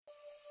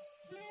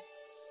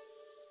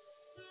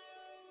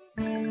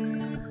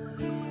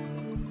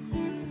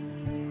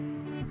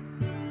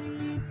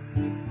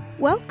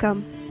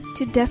Welcome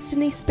to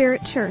Destiny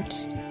Spirit Church.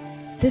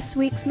 This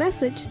week's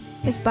message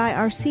is by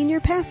our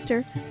senior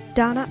pastor,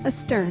 Donna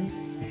Astern.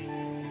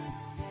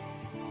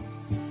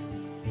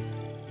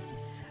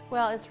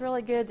 Well, it's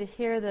really good to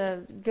hear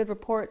the good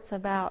reports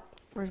about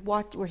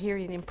we're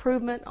hearing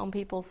improvement on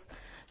people's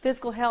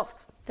physical health,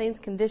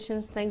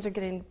 conditions, things are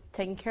getting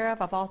taken care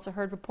of. I've also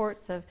heard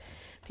reports of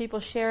people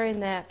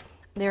sharing that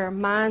their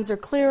minds are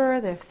clearer,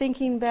 they're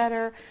thinking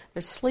better,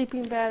 they're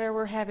sleeping better.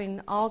 We're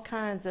having all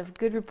kinds of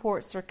good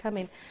reports that are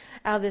coming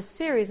out of this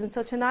series. And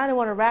so tonight I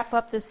want to wrap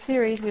up this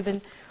series we've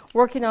been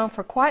working on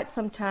for quite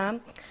some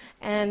time.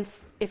 And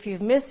if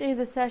you've missed any of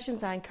the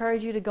sessions, I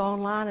encourage you to go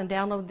online and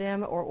download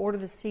them or order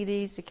the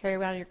CDs to carry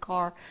around in your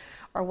car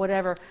or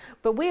whatever.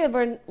 But we have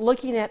been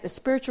looking at the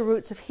spiritual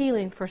roots of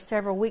healing for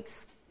several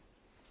weeks,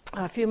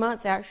 a few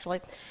months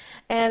actually.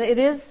 And it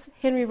is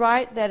Henry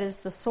Wright that is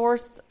the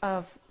source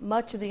of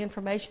much of the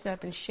information that I've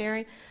been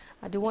sharing.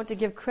 I do want to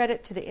give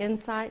credit to the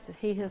insights that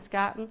he has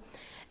gotten.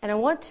 And I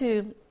want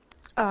to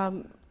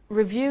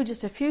review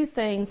just a few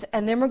things,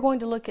 and then we're going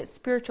to look at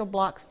spiritual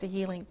blocks to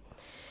healing.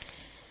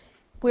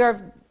 We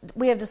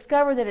have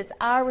discovered that it's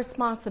our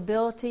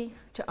responsibility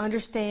to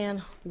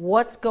understand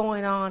what's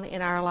going on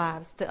in our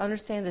lives, to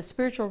understand the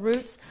spiritual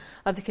roots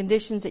of the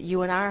conditions that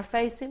you and I are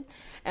facing.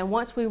 And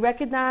once we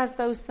recognize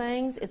those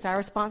things, it's our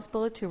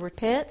responsibility to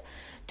repent,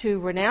 to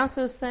renounce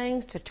those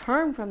things, to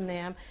turn from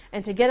them,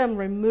 and to get them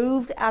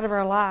removed out of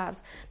our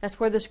lives. That's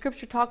where the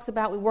Scripture talks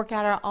about we work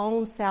out our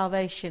own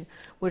salvation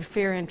with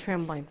fear and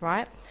trembling,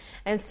 right?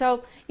 And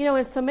so,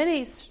 in so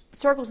many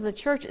circles of the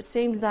church, it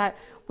seems that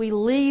we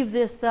leave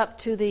this up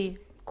to the,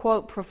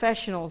 quote,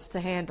 professionals to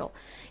handle.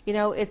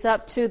 It's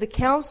up to the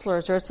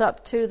counselors, or it's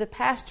up to the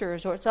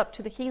pastors, or it's up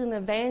to the healing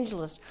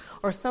evangelist,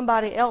 or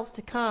somebody else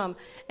to come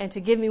and to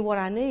give me what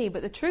I need.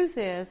 But the truth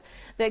is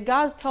that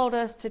God's told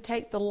us to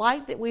take the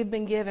light that we've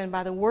been given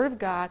by the Word of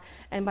God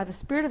and by the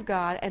Spirit of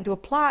God and to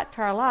apply it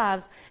to our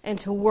lives and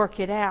to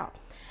work it out.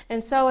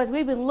 And so as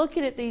we've been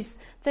looking at these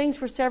things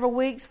for several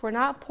weeks, we're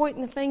not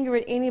pointing the finger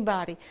at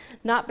anybody,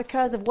 not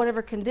because of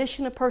whatever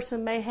condition a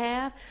person may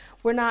have.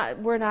 We're not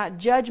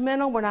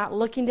judgmental. We're not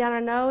looking down our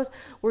nose.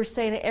 We're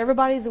saying that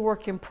everybody's a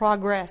work in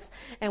progress,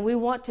 and we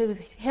want to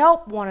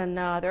help one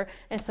another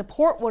and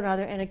support one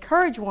another and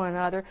encourage one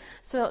another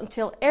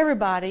until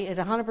everybody is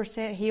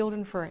 100% healed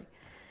and free.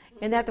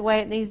 Isn't that the way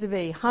it needs to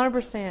be?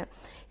 100%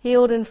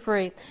 healed and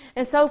free.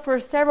 And so for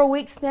several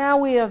weeks now,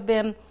 we have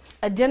been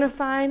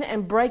identifying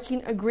and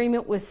breaking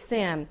agreement with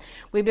sin.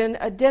 We've been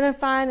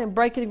identifying and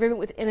breaking agreement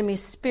with enemy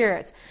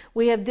spirits.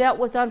 We have dealt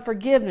with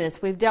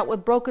unforgiveness. We've dealt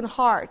with broken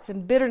hearts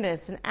and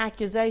bitterness and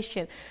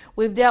accusation.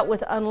 We've dealt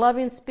with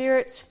unloving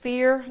spirits,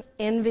 fear,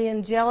 envy,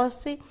 and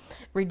jealousy,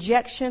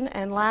 rejection,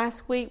 and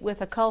last week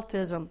with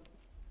occultism.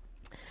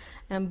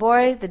 And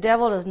boy, the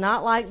devil does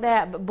not like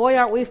that, but boy,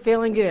 aren't we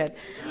feeling good.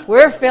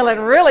 We're feeling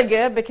really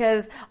good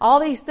because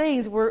all these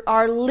things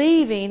are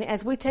leaving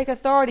as we take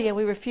authority and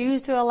we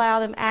refuse to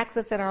allow them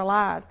access in our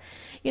lives.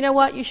 You know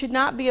what? You should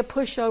not be a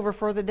pushover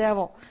for the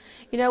devil.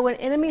 When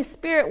enemy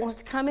spirit wants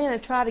to come in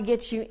and try to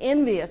get you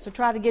envious or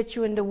try to get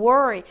you into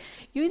worry,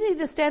 you need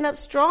to stand up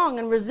strong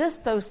and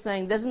resist those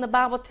things. Doesn't the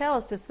Bible tell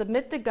us to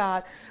submit to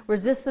God,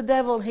 resist the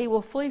devil, and he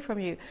will flee from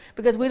you?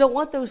 Because we don't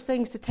want those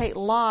things to take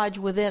lodge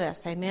within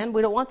us, amen?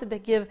 We don't want them to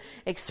give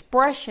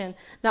expression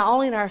not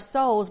only in our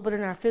souls but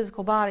in our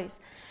physical bodies.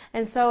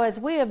 And so as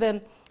we have been,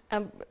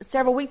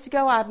 several weeks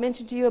ago I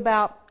mentioned to you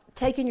about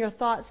taking your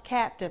thoughts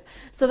captive,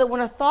 so that when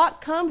a thought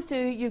comes to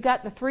you, you've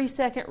got the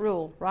 3-second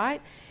rule,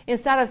 right?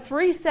 Inside of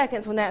 3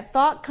 seconds, when that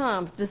thought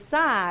comes,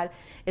 decide,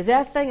 is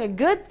that thing a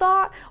good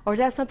thought or is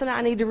that something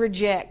I need to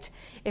reject?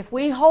 If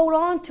we hold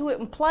on to it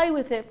and play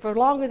with it for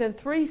longer than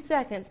 3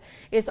 seconds,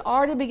 it's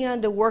already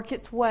begun to work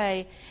its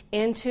way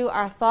into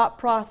our thought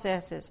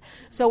processes.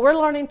 So we're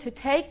learning to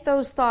take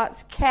those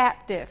thoughts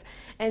captive.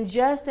 And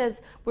just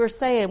as we're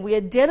saying, we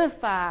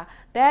identify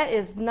that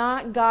is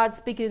not God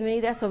speaking to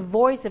me. That's a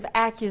voice of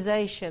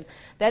accusation.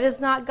 That is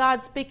not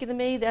God speaking to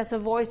me. That's a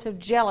voice of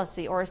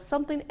jealousy or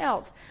something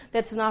else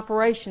that's in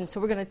operation. So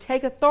we're going to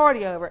take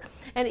authority over it.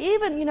 And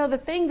even, the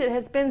thing that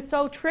has been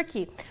so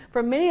tricky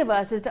for many of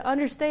us is to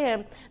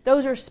understand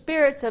those are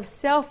spirits of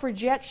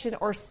self-rejection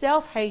or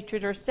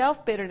self-hatred or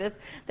self-bitterness.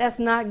 That's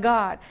not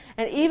God.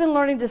 And even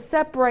learning to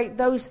separate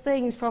those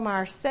things from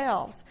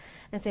ourselves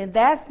and saying,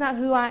 that's not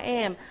who I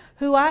am.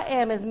 Who I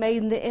am is made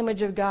in the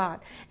image of God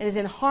and is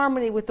in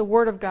harmony with the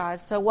Word of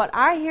God. So what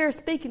I hear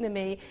speaking to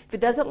me, if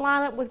it doesn't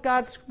line up with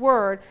God's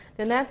Word,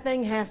 then that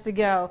thing has to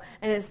go.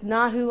 And it's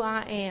not who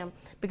I am.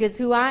 Because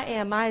who I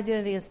am, my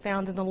identity is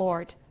found in the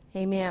Lord.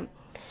 Amen.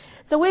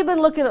 So we've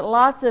been looking at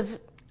lots of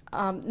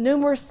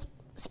numerous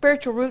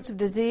spiritual roots of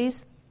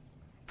disease.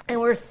 And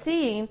we're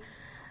seeing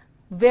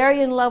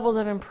varying levels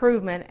of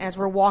improvement as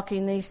we're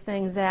walking these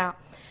things out.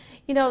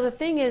 The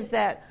thing is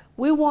that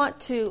we want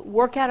to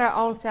work out our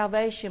own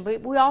salvation,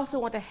 but we also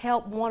want to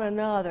help one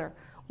another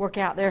work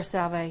out their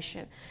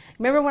salvation.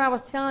 Remember when I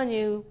was telling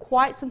you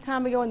quite some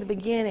time ago in the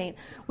beginning,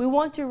 we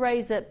want to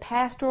raise up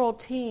pastoral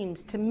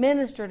teams to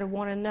minister to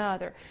one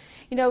another.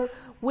 You know,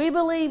 we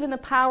believe in the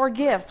power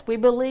gifts. We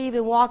believe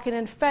in walking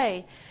in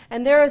faith.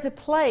 And there is a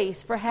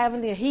place for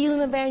having the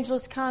healing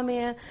evangelists come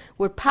in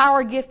with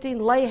power gifting,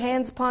 lay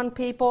hands upon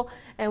people,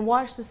 and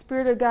watch the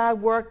Spirit of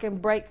God work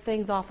and break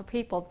things off of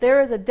people.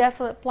 There is a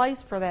definite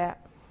place for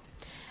that.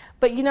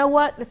 But you know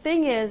what? The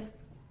thing is,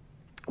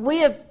 we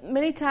have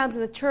many times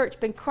in the church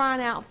been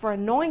crying out for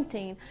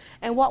anointing,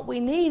 and what we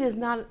need is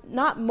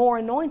not more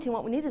anointing.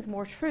 What we need is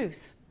more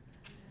truth.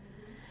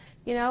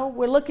 You know,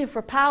 we're looking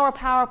for power,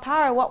 power,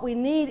 power. What we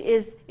need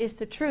is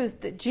the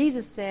truth that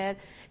Jesus said.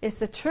 It's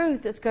the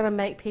truth that's going to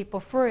make people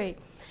free.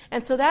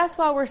 And so that's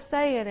why we're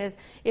saying is,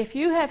 if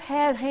you have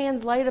had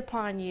hands laid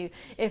upon you,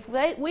 if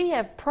we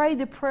have prayed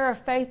the prayer of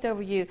faith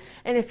over you,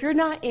 and if you're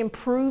not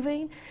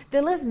improving,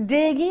 then let's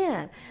dig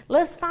in.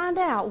 Let's find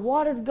out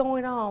what is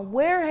going on.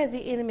 Where has the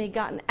enemy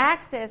gotten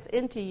access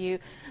into you?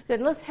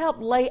 Then let's help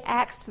lay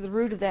axe to the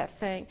root of that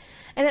thing.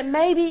 And it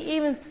may be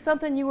even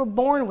something you were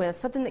born with,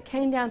 something that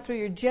came down through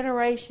your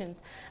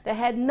generations that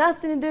had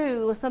nothing to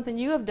do with something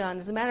you have done.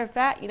 As a matter of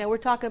fact, you know, we're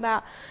talking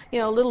about, you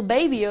know, a little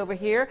baby over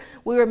here.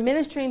 We were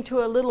ministering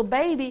to a little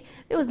baby.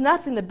 It was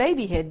nothing the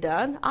baby had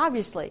done,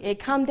 obviously. It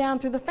come down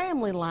through the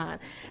family line.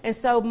 And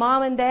so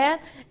mom and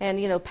dad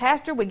and, you know,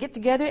 pastor, we get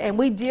together and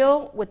we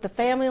deal with the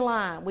family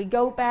line. We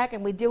go back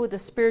and we deal with the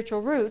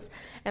spiritual roots,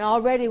 and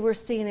already we're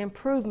seeing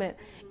improvement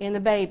in the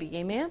baby.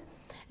 Amen?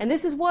 And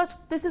this is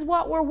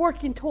what we're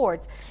working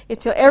towards.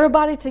 It's for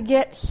everybody to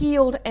get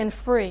healed and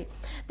free.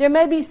 There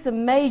may be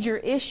some major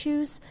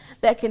issues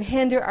that can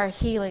hinder our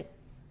healing.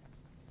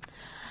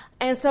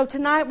 And so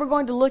tonight we're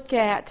going to look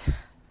at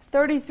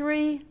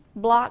 33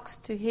 blocks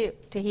to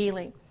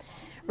healing.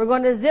 We're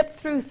going to zip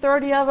through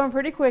 30 of them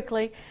pretty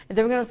quickly, and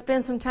then we're going to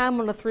spend some time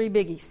on the 3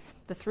 biggies,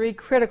 the 3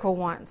 critical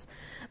ones.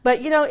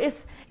 But, you know,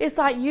 it's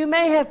like you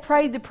may have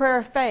prayed the prayer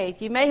of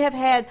faith. You may have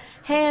had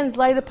hands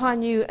laid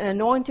upon you and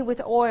anointed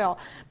with oil.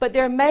 But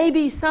there may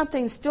be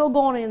something still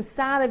going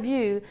inside of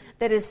you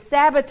that is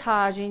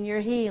sabotaging your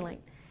healing.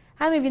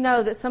 How many of you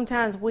know that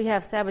sometimes we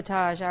have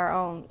sabotaged our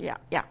own?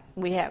 Yeah,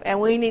 we have.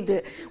 And we need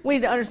to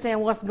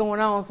understand what's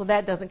going on so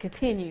that doesn't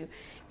continue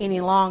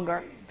any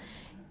longer.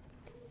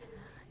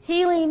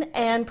 Healing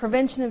and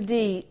prevention of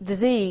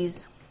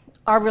disease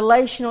are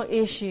relational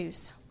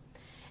issues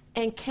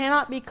and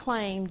cannot be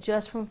claimed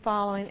just from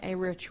following a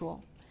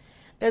ritual.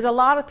 There's a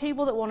lot of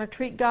people that want to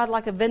treat God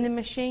like a vending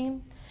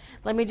machine.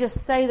 Let me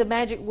just say the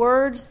magic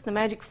words, the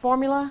magic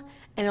formula,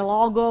 and it'll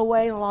all go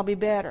away and it'll all be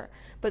better.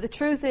 But the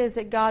truth is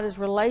that God is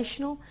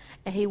relational,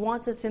 and He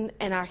wants us in,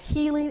 and our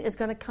healing is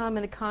going to come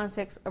in the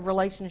context of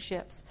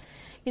relationships.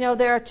 You know,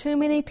 there are too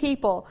many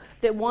people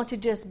that want to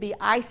just be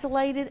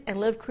isolated and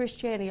live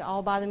Christianity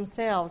all by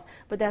themselves,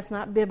 but that's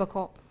not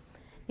biblical.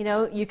 You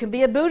know, you can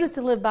be a Buddhist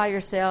and live by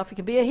yourself. You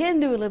can be a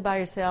Hindu and live by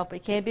yourself, but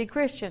you can't be a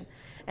Christian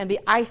and be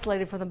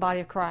isolated from the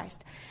body of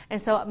Christ.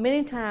 And so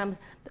many times,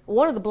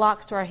 one of the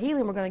blocks to our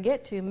healing we're going to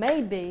get to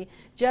may be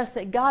just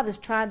that God is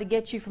trying to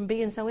get you from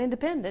being so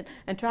independent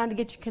and trying to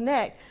get you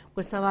connect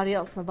with somebody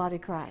else in the body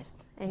of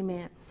Christ.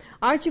 Amen.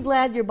 Aren't you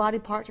glad your body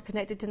parts are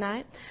connected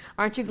tonight?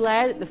 Aren't you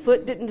glad that the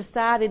foot didn't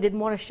decide it didn't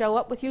want to show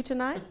up with you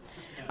tonight?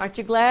 Aren't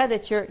you glad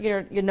that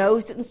your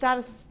nose didn't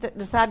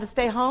decide to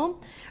stay home?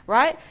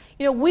 Right?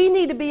 You know, we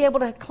need to be able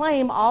to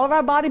claim all of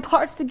our body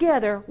parts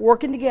together,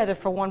 working together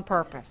for one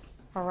purpose.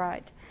 All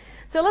right.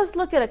 So let's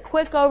look at a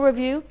quick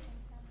overview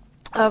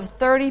of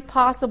 30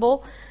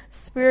 possible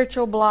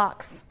spiritual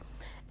blocks.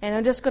 And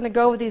I'm just going to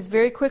go over these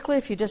very quickly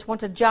if you just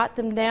want to jot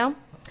them down.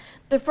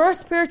 The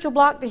first spiritual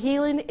block to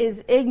healing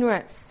is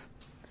ignorance,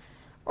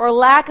 or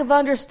lack of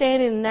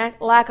understanding and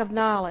lack of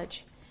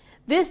knowledge.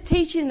 This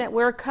teaching that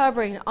we're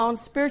covering on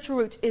spiritual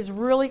roots is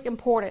really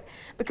important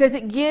because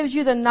it gives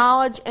you the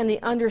knowledge and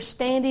the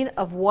understanding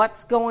of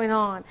what's going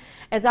on.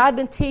 As I've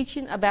been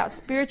teaching about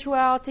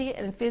spirituality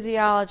and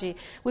physiology,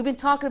 we've been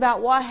talking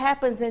about what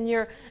happens in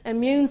your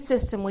immune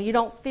system when you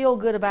don't feel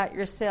good about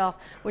yourself,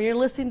 when you're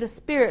listening to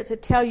spirits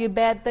that tell you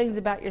bad things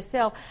about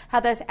yourself, how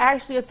that's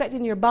actually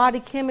affecting your body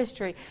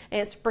chemistry,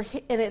 and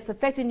it's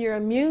affecting your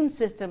immune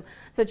system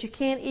so that you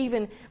can't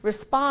even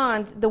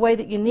respond the way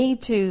that you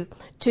need to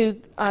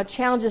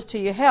challenges to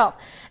your health.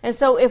 And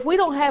so if we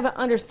don't have an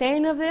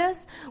understanding of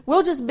this,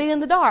 we'll just be in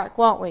the dark,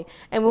 won't we?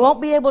 And we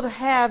won't be able to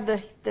have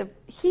the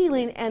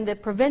healing and the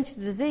prevention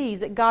of disease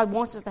that God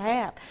wants us to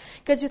have.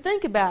 Because you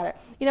think about it,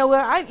 you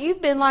know,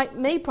 you've been like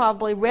me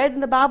probably, read in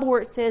the Bible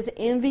where it says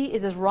envy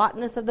is as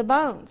rottenness of the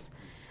bones.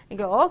 And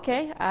go,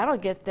 okay, I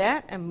don't get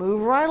that, and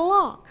move right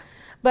along.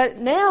 But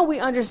now we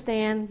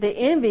understand that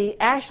envy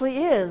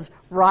actually is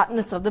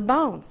rottenness of the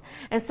bones.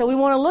 And so we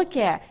want to look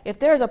at if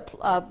there is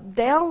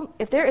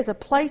a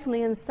place on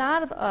the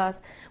inside of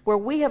us where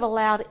we have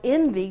allowed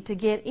envy to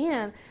get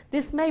in,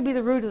 this may be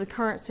the root of the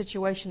current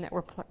situation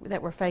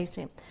that we're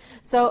facing.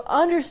 So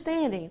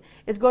understanding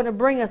is going to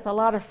bring us a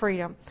lot of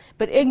freedom,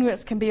 but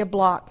ignorance can be a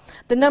block.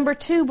 The number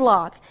 2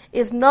 block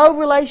is no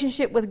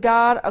relationship with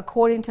God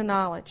according to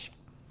knowledge.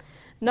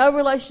 No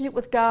relationship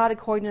with God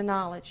according to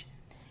knowledge.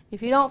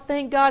 If you don't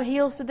think God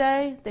heals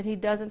today, then He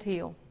doesn't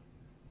heal.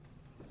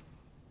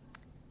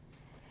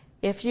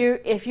 If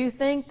you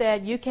think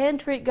that you can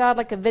treat God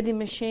like a vending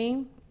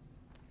machine,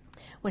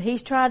 when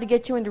He's trying to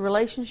get you into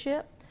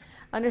relationship,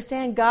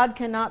 understand God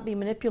cannot be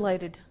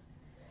manipulated.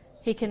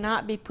 He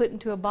cannot be put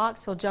into a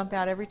box. He'll jump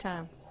out every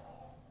time.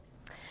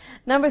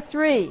 Number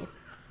 3,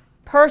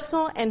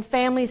 personal and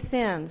family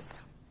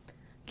sins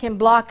can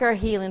block our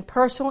healing.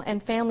 Personal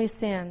and family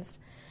sins.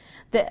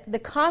 The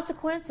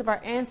consequence of our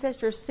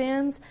ancestors'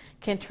 sins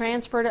can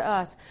transfer to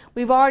us.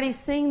 We've already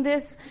seen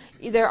this.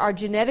 There are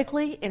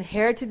genetically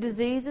inherited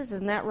diseases,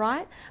 isn't that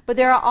right? But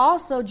there are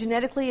also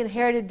genetically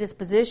inherited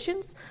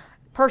dispositions,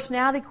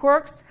 personality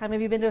quirks. How many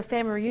of you been to a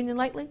family reunion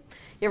lately?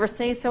 You ever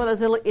seen some of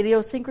those little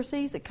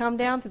idiosyncrasies that come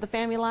down through the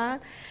family line?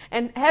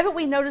 And haven't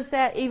we noticed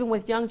that even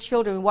with young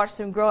children? We watch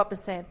them grow up and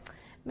say,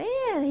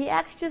 man, he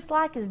acts just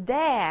like his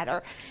dad,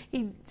 or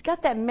he's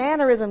got that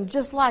mannerism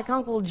just like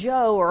Uncle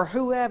Joe or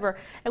whoever.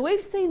 And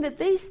we've seen that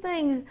these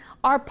things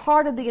are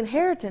part of the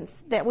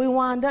inheritance that we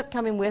wind up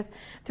coming with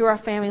through our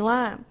family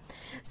line.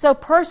 So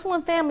personal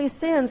and family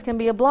sins can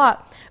be a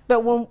block.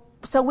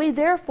 So we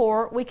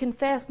therefore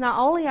confess not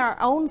only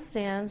our own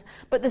sins,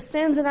 but the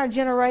sins in our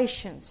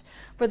generations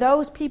for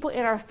those people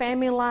in our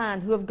family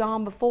line who have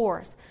gone before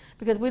us,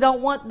 because we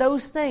don't want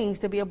those things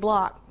to be a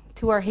block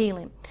to our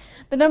healing.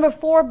 The number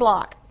 4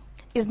 block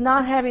is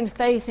not having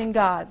faith in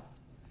God.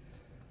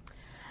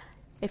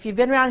 If you've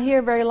been around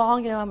here very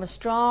long, you know I'm a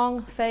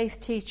strong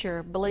faith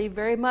teacher. Believe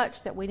very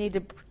much that we need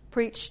to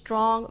preach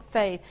strong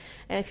faith.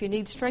 And if you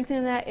need strengthening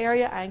in that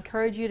area, I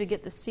encourage you to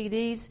get the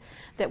CDs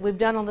that we've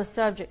done on the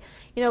subject.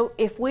 You know,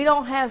 if we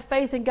don't have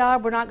faith in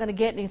God, we're not going to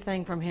get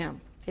anything from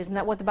Him. Isn't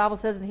that what the Bible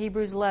says in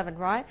Hebrews 11,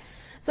 right?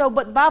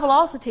 But the Bible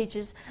also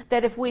teaches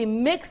that if we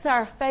mix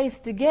our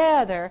faith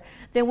together,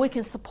 then we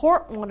can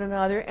support one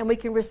another and we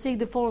can receive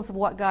the fullness of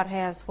what God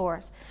has for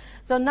us.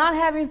 So not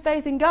having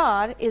faith in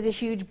God is a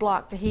huge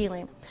block to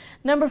healing.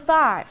 Number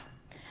 5,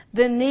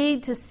 the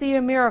need to see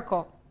a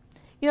miracle.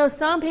 You know,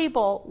 some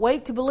people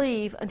wait to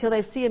believe until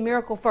they see a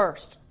miracle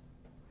first.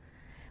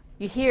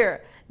 You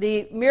hear,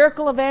 the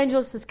miracle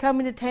evangelist is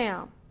coming to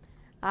town.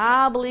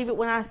 I'll believe it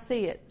when I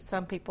see it,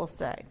 some people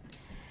say.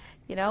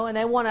 You know, and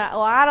they want to,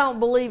 I don't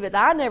believe it.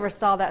 I never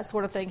saw that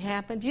sort of thing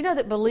happen. Do you know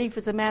that belief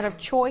is a matter of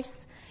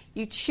choice?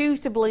 You choose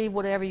to believe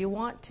whatever you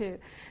want to.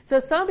 So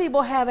some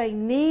people have a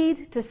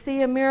need to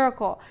see a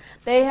miracle.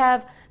 They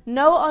have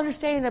no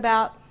understanding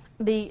about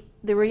the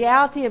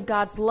reality of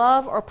God's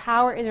love or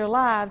power in their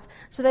lives,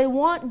 so they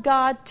want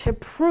God to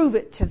prove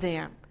it to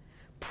them.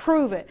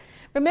 Prove it.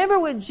 Remember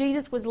when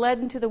Jesus was led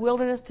into the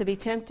wilderness to be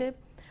tempted?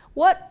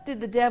 What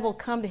did the devil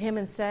come to him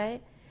and say?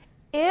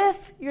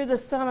 If you're the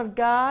Son of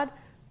God,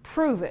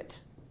 prove it,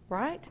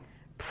 right?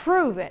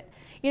 Prove it.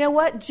 You know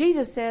what?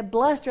 Jesus said,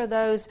 blessed are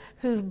those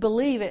who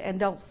believe it and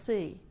don't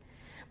see.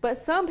 But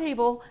some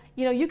people,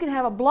 you know, you can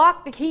have a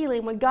block to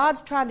healing when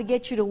God's trying to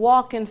get you to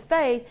walk in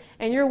faith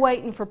and you're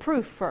waiting for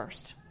proof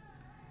first.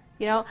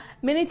 You know,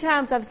 many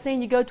times I've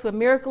seen you go to a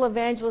miracle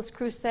evangelist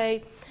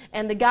crusade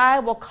and the guy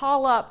will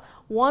call up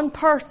one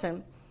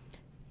person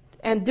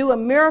and do a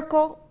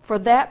miracle for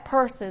that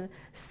person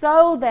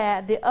so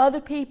that the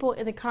other people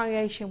in the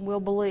congregation will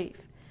believe.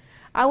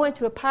 I went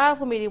to a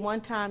powerful meeting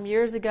one time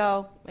years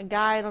ago. A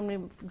guy, I don't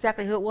know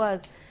exactly who it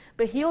was,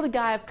 but healed a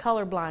guy of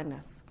color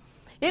blindness.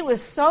 It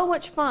was so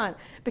much fun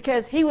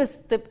because he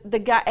was the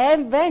guy.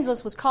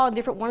 Evangelist was calling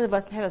different one of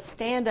us and had to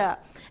stand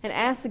up and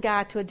ask the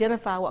guy to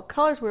identify what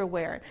colors we were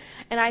wearing.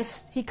 And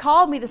he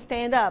called me to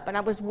stand up, and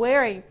I was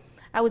wearing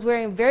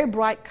very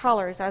bright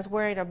colors. I was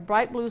wearing a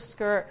bright blue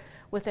skirt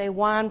with a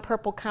wine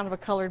purple kind of a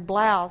colored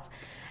blouse,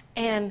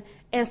 and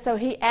so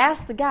he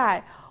asked the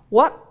guy,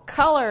 what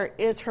color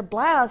is her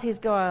blouse? He's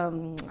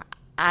going,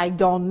 I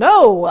don't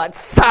know. I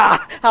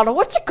don't know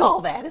what you call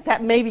that. Is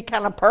that maybe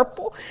kind of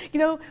purple? You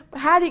know,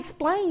 how do you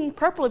explain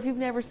purple if you've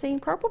never seen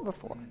purple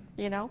before?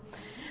 You know,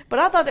 but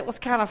I thought that was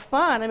kind of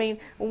fun. I mean,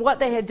 what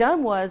they had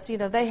done was, you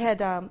know, they had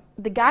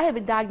the guy had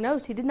been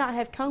diagnosed. He did not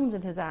have cones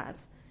in his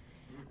eyes.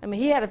 I mean,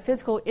 he had a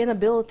physical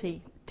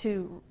inability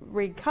to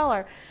read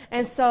color.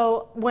 And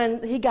so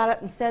when he got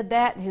up and said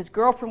that, and his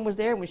girlfriend was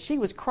there, and she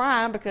was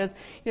crying because,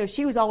 you know,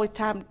 she was always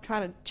trying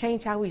to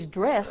change how he's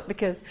dressed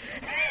because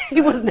he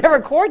was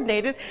never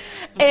coordinated.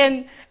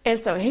 And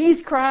so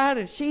he's crying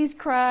and she's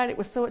crying. It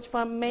was so much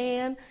fun,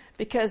 man,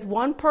 because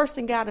one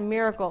person got a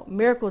miracle.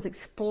 Miracles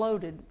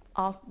exploded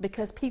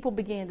because people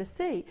began to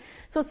see.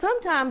 So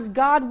sometimes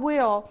God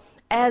will,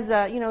 as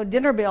a, you know,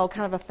 dinner bell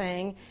kind of a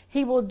thing,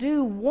 He will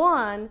do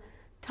one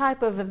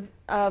type of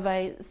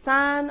a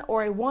sign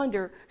or a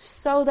wonder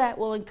so that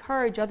will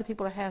encourage other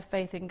people to have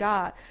faith in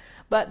God.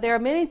 But there are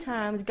many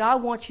times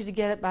God wants you to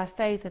get it by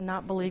faith and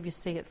not believe you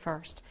see it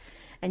first.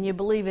 And you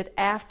believe it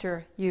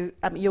after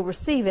you'll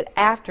receive it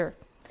after.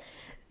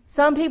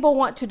 Some people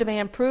want to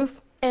demand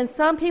proof, and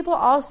some people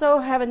also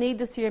have a need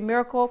to see a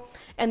miracle,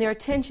 and their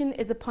attention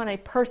is upon a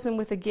person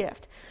with a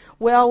gift.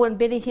 Well, when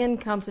Benny Hinn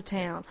comes to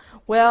town.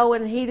 Well,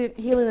 when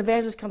Healing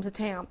Evangelist comes to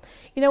town.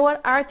 You know what?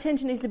 Our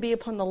attention needs to be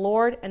upon the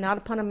Lord and not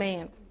upon a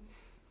man.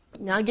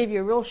 Now, I'll give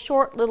you a real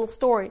short little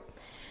story.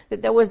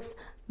 That there was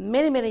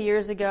many, many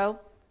years ago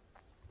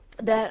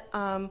that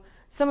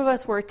some of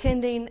us were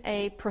attending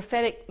a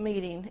prophetic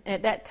meeting. And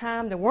at that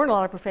time, there weren't a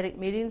lot of prophetic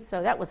meetings,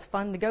 so that was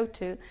fun to go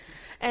to.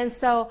 And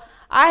so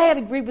I had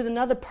agreed with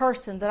another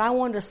person that I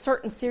wanted a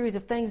certain series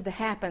of things to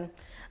happen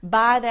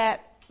by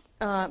that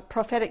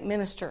prophetic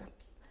minister.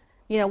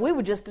 You know, we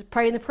would just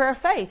pray in the prayer of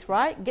faith,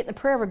 right? Get in the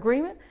prayer of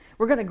agreement.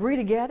 We're going to agree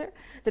together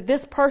that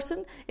this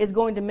person is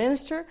going to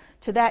minister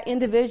to that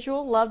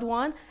individual loved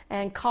one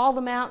and call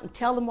them out and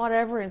tell them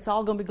whatever, and it's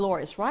all going to be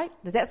glorious, right?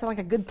 Does that sound like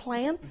a good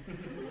plan?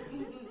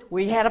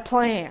 We had a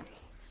plan.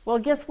 Well,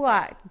 guess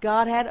what?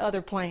 God had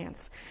other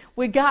plans.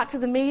 We got to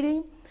the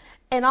meeting,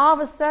 and all of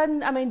a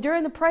sudden,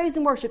 during the praise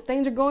and worship,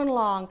 things are going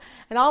along,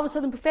 and all of a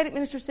sudden the prophetic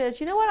minister says,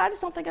 you know what, I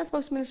just don't think I'm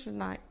supposed to minister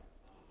tonight.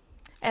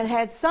 And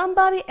had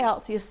somebody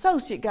else, the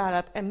associate, got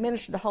up and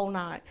ministered the whole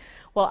night.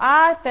 Well,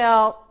 I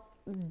felt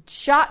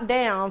shot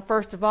down,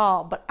 first of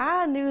all, but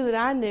I knew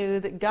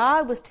that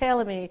God was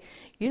telling me,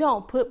 you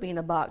don't put me in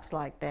a box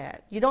like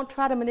that. You don't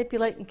try to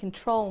manipulate and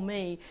control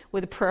me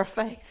with a prayer of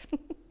faith.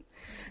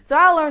 So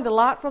I learned a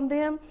lot from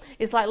them.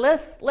 It's like,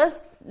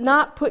 let's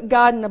not put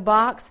God in a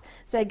box.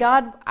 Say,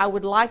 God, I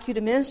would like you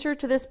to minister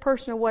to this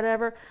person or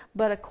whatever,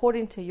 but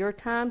according to your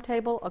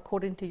timetable,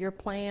 according to your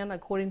plan,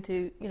 according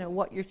to,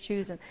 what you're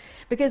choosing.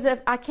 Because if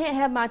I can't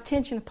have my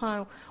attention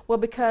upon,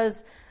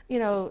 because,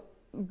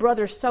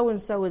 brother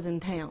so-and-so is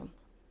in town,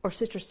 or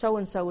sister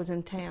so-and-so is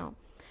in town.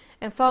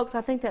 And folks,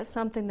 I think that's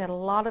something that a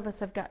lot of us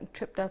have gotten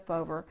tripped up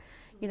over,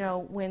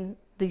 when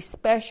the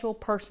special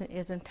person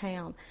is in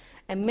town.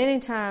 And many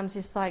times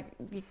it's like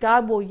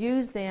God will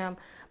use them,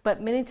 but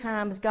many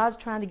times God's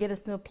trying to get us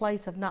to a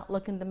place of not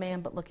looking to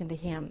man, but looking to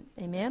Him.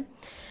 Amen?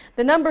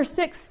 The number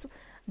 6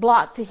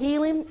 block to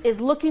healing is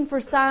looking for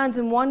signs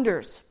and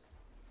wonders.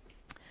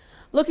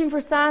 Looking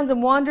for signs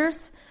and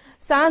wonders.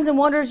 Signs and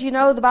wonders,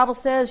 the Bible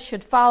says,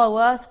 should follow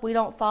us. We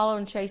don't follow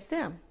and chase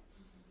them.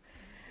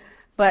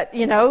 But,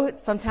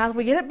 sometimes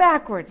we get it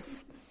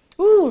backwards.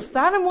 Ooh,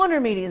 sign and wonder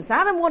meeting.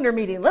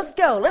 Let's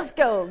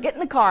go. Get in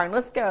the car and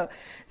let's go.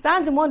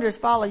 Signs and wonders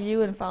follow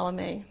you and follow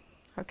me.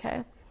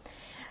 Okay?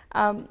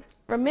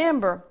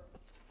 Remember,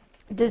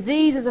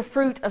 disease is a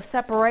fruit of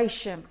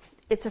separation.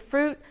 It's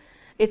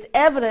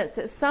evidence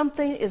that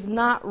something is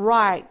not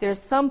right. There's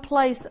some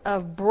place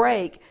of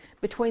break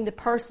between the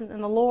person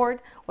and the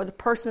Lord, or the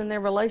person and their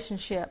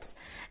relationships.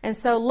 And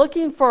so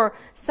looking for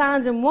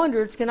signs and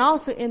wonders can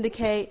also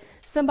indicate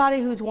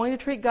somebody who's wanting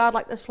to treat God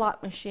like the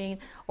slot machine,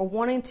 or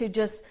wanting to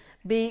just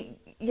be,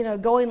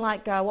 going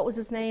like, what was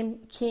his name?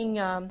 King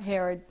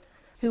Herod,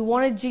 who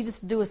wanted Jesus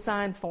to do a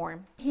sign for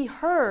him. He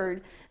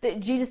heard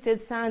that Jesus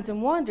did signs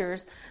and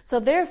wonders, so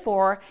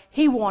therefore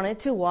he wanted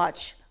to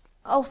watch,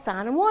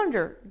 sign and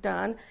wonder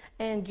done,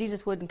 and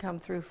Jesus wouldn't come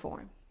through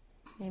for him.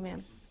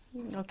 Amen.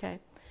 Okay.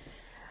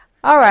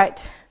 All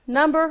right,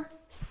 number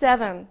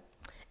 7,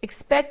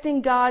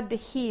 expecting God to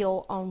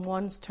heal on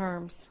one's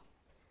terms.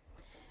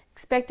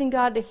 Expecting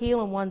God to heal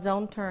on one's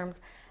own terms.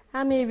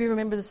 How many of you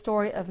remember the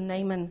story of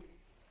Naaman?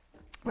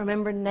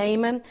 Remember,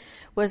 Naaman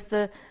was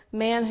the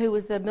man who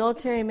was the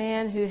military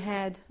man who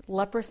had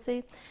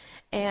leprosy,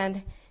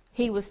 and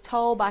he was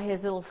told by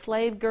his little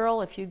slave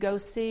girl, if you go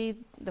see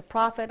the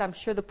prophet, I'm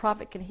sure the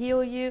prophet can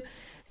heal you.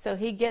 So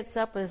he gets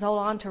up with his whole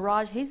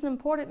entourage. He's an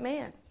important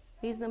man.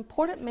 He's an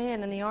important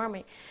man in the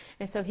army.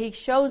 And so he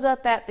shows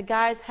up at the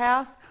guy's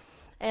house,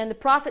 and the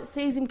prophet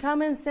sees him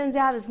coming, sends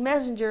out his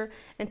messenger,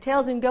 and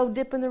tells him, go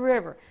dip in the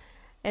river.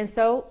 And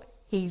so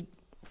he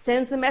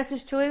sends the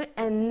message to him,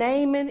 and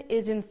Naaman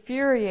is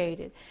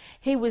infuriated.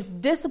 He was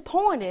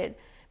disappointed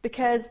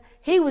because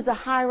he was a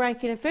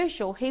high-ranking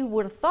official. He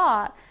would have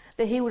thought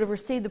that he would have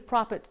received the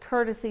proper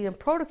courtesy and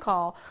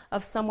protocol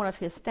of someone of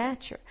his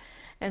stature.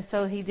 And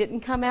so he didn't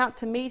come out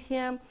to meet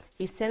him.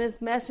 He sent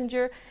his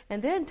messenger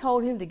and then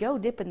told him to go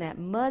dip in that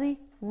muddy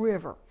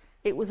river.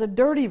 It was a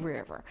dirty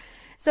river.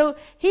 So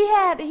he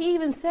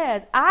even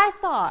says, I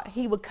thought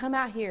he would come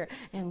out here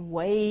and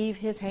wave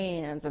his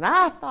hands, and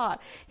I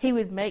thought he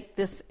would make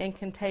this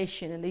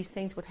incantation and these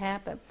things would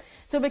happen.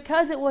 So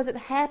because it wasn't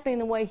happening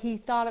the way he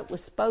thought it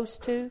was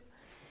supposed to,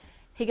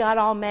 he got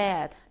all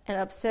mad and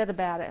upset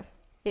about it.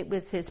 It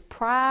was his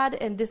pride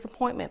and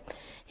disappointment.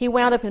 He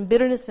wound up in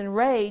bitterness and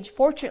rage.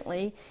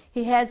 Fortunately,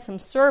 he had some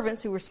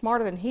servants who were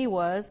smarter than he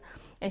was,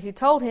 and who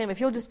told him, if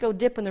you'll just go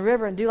dip in the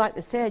river and do like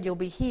they said, you'll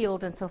be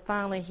healed. And so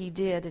finally he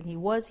did, and he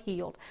was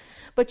healed.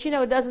 But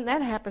doesn't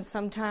that happen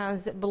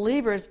sometimes, that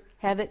believers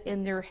have it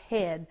in their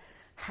head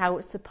how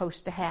it's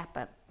supposed to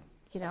happen?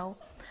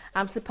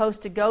 I'm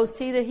supposed to go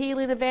see the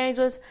healing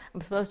evangelist.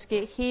 I'm supposed to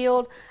get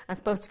healed. I'm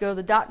supposed to go to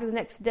the doctor the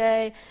next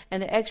day,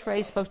 and the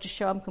x-ray is supposed to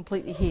show I'm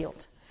completely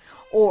healed.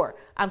 Or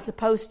I'm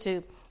supposed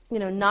to,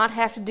 not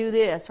have to do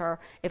this. Or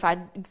if I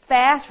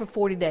fast for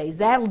 40 days,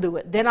 that'll do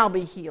it. Then I'll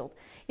be healed.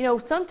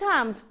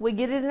 Sometimes we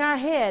get it in our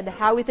head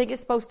how we think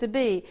it's supposed to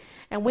be.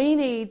 And we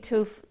need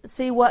to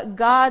see what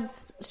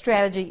God's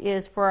strategy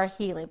is for our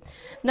healing.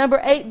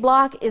 Number 8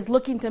 block is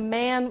looking to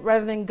man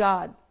rather than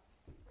God.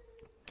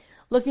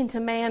 Looking to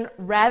man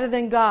rather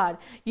than God.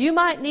 You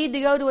might need to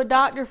go to a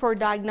doctor for a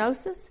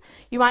diagnosis.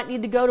 You might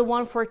need to go to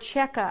one for a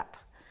checkup.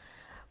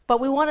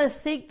 But we want to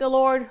seek the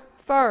Lord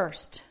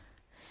first.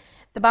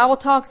 The Bible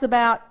talks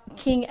about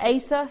King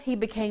Asa. He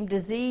became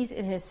diseased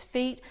in his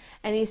feet,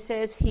 and he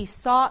says he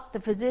sought the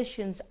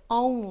physicians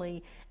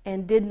only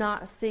and did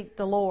not seek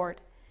the Lord.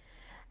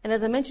 And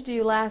as I mentioned to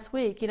you last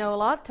week, a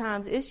lot of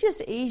times it's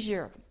just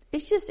easier.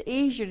 It's just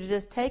easier to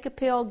just take a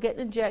pill, get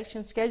an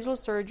injection, schedule a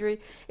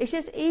surgery. It's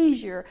just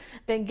easier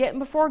than getting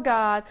before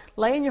God,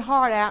 laying your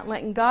heart out, and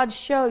letting God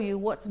show you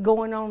what's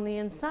going on the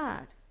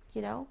inside,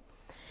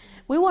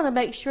 We want to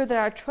make sure that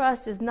our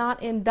trust is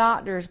not in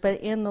doctors,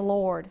 but in the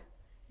Lord.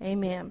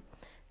 Amen.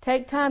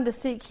 Take time to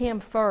seek Him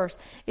first.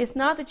 It's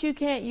not that you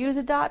can't use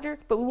a doctor,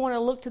 but we want to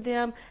look to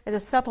them as a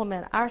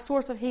supplement. Our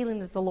source of healing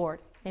is the Lord.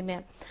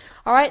 Amen.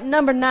 All right,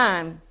 number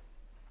 9.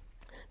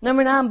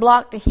 Number 9,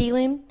 block to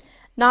healing,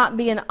 not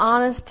being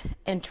honest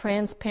and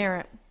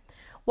transparent.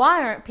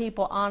 Why aren't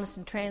people honest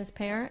and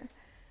transparent?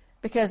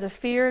 Because of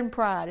fear and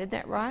pride. Isn't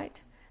that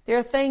right? There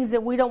are things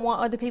that we don't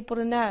want other people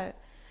to know.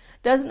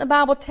 Doesn't the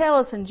Bible tell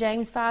us in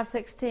James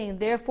 5:16,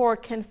 therefore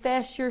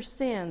confess your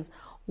sins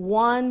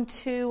one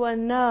to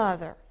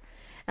another?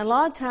 And a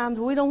lot of times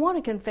we don't want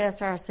to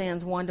confess our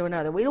sins one to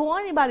another. We don't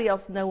want anybody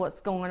else to know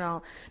what's going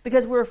on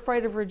because we're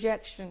afraid of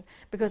rejection,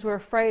 because we're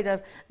afraid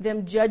of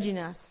them judging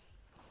us.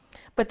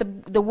 But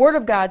the Word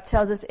of God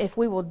tells us if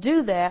we will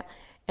do that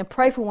and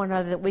pray for one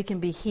another that we can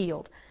be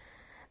healed.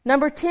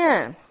 Number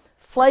 10,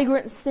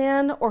 flagrant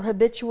sin or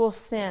habitual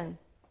sin.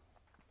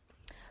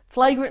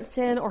 Flagrant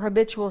sin or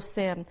habitual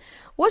sin.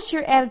 What's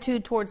your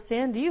attitude towards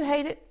sin? Do you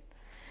hate it?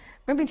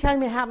 Remember telling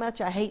me how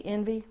much I hate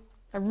envy?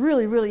 I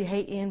really, really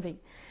hate envy.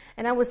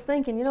 And I was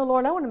thinking,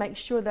 Lord, I want to make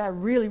sure that I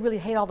really, really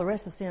hate all the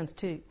rest of sins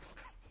too.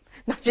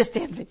 Not just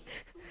envy.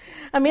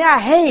 I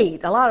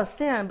hate a lot of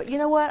sin, but you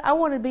know what? I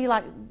want to be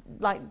like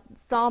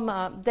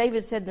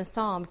David said in the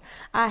Psalms,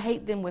 I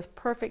hate them with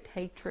perfect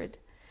hatred,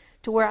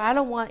 to where I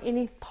don't want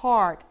any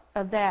part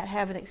of that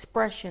have an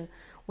expression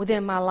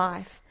within my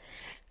life.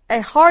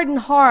 A hardened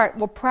heart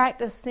will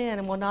practice sin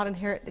and will not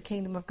inherit the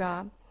kingdom of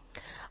God.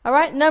 All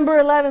right, number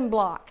 11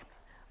 block.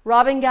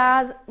 Robbing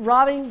God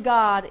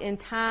in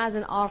tithes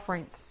and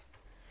offerings.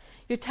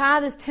 Your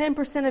tithe is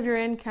 10% of your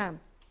income.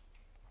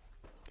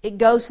 It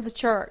goes to the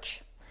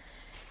church.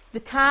 The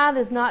tithe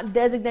is not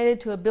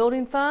designated to a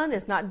building fund.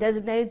 It's not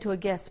designated to a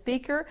guest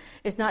speaker.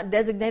 It's not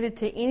designated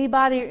to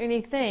anybody or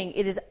anything.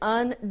 It is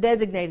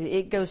undesignated.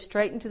 It goes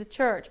straight into the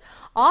church.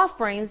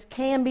 Offerings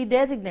can be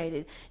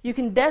designated. You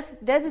can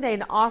designate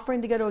an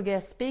offering to go to a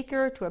guest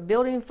speaker, to a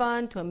building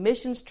fund, to a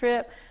missions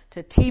trip,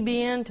 to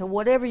TBN, to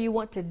whatever you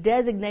want to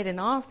designate an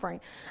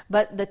offering.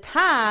 But the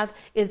tithe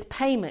is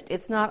payment.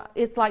 It's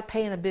like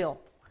paying a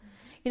bill.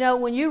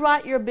 When you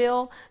write your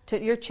bill,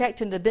 your check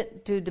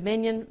to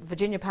Dominion,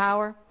 Virginia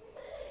Power,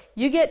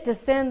 you get to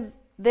send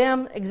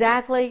them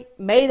exactly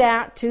made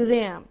out to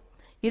them.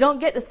 You don't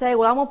get to say,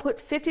 well, I'm going to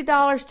put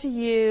 $50 to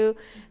you,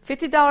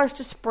 $50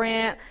 to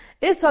Sprint.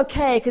 It's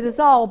okay because it's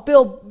all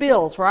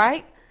bills,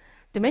 right?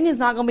 Dominion's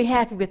not going to be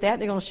happy with that.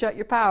 They're going to shut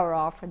your power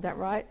off. Isn't that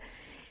right?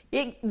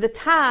 The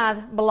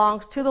tithe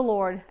belongs to the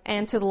Lord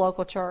and to the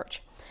local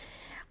church.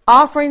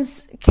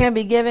 Offerings can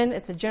be given.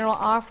 It's a general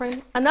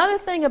offering. Another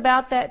thing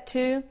about that,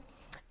 too,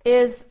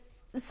 is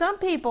some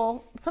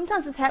people,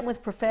 sometimes it's happened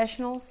with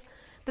professionals,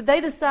 that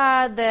they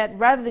decide that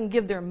rather than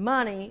give their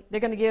money, they're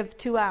going to give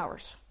 2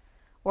 hours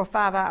or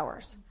 5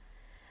 hours.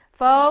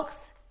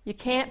 Folks, you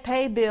can't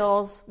pay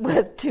bills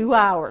with 2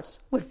 hours,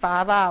 with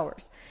 5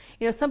 hours.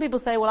 Some people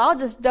say, well, I'll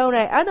just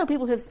donate. I know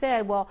people who have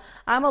said, well,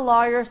 I'm a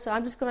lawyer, so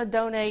I'm just going to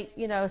donate,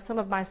 some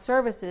of my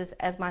services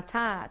as my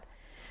tithe.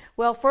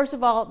 Well, first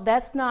of all,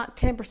 that's not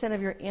 10%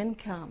 of your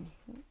income.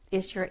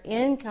 It's your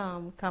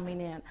income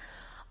coming in.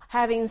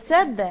 Having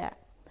said that,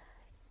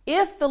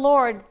 if the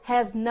Lord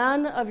has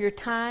none of your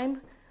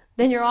time,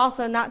 then you're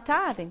also not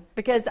tithing,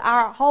 because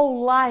our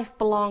whole life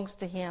belongs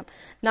to Him,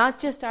 not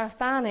just our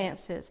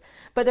finances.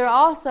 But there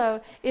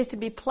also is to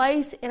be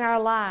place in our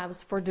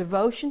lives for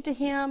devotion to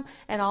Him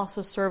and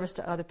also service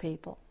to other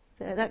people.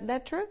 Is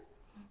that true?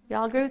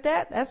 Y'all agree with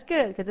that? That's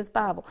good, because it's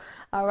Bible.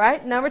 All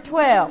right, number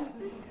 12.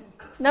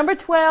 Number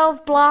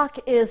 12 block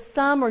is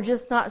some are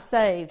just not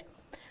saved.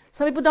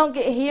 Some people don't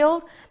get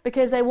healed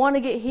because they want to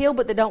get healed,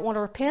 but they don't want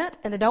to repent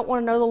and they don't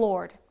want to know the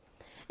Lord.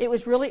 It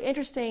was really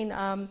interesting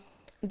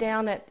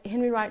down at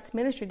Henry Wright's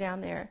ministry down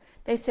there.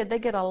 They said they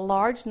get a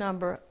large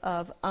number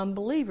of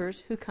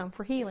unbelievers who come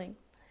for healing.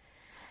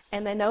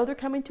 And they know they're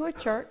coming to a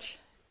church,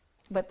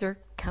 but they're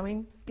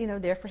coming,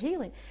 there for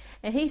healing.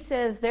 And he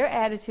says their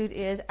attitude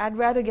is, I'd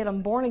rather get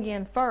them born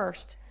again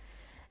first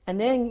and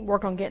then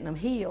work on getting them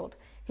healed.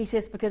 He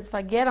says, because if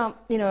I get them,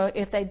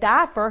 if they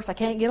die first, I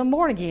can't get them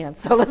born again.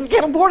 So let's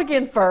get them born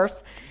again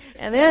first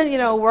and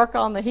then, work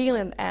on the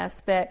healing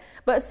aspect.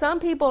 But some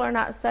people are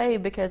not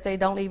saved because they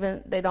don't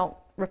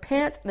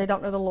repent, and they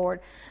don't know the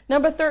Lord.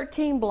 Number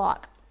 13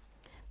 block,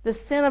 the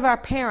sin of our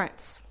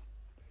parents.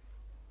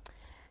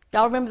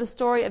 Y'all remember the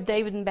story of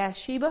David and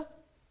Bathsheba?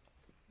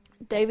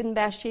 David and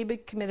Bathsheba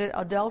committed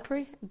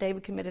adultery.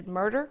 David committed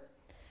murder.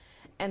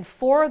 And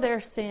for their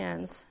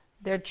sins,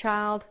 their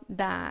child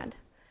died.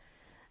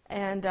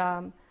 And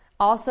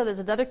also there's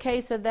another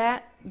case of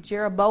that.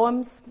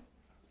 Jeroboam's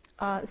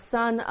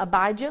son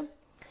Abijah,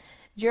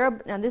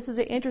 Now, this is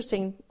an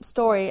interesting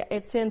story.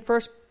 It's in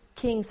 1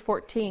 Kings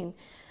 14.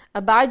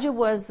 Abijah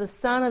was the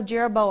son of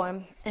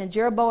Jeroboam, and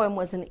Jeroboam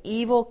was an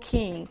evil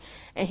king,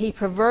 and he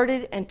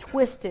perverted and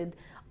twisted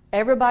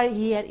everybody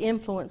he had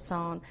influence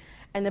on.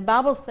 And the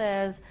Bible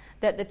says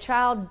that the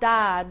child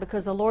died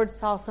because the Lord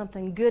saw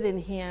something good in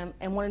him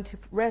and wanted to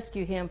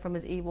rescue him from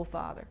his evil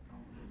father.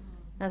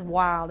 That's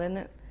wild, isn't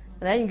it?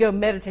 And I can go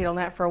meditate on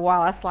that for a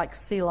while. That's like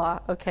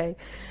Selah, okay?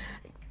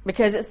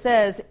 Because it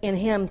says in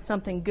him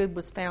something good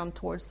was found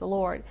towards the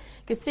Lord.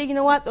 Because see, you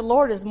know what? The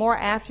Lord is more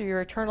after your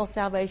eternal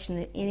salvation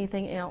than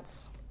anything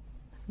else.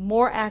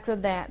 More after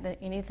that than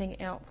anything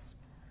else.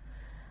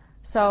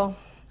 So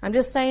I'm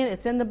just saying,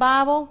 it's in the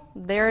Bible.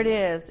 There it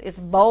is. It's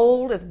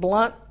bold. It's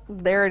blunt.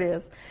 There it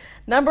is.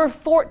 Number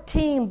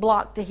 14,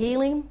 block to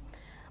healing.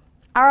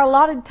 Our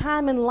allotted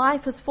time in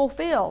life is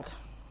fulfilled.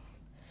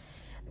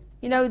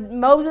 You know,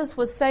 Moses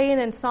was saying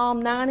in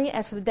Psalm 90,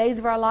 as for the days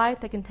of our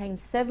life, they contain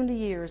 70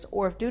 years,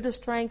 or if due to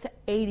strength,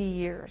 80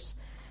 years.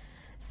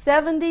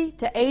 70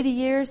 to 80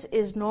 years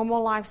is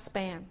normal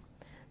lifespan.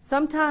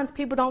 Sometimes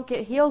people don't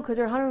get healed because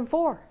they're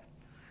 104.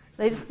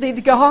 They just need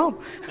to go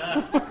home.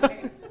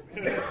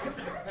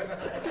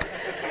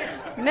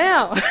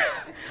 Now,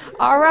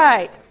 all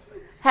right.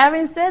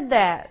 Having said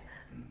that,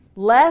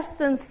 less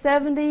than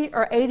 70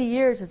 or 80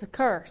 years is a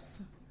curse.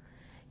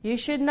 You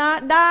should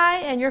not die,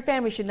 and your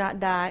family should not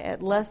die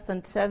at less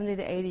than 70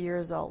 to 80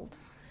 years old.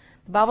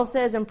 The Bible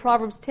says in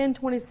Proverbs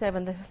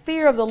 10:27, the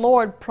fear of the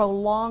Lord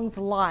prolongs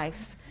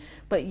life,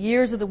 but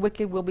years of the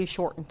wicked will be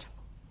shortened.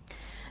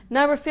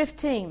 Number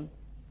 15,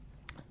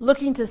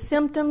 looking to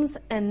symptoms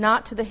and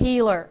not to the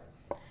healer.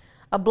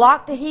 A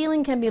block to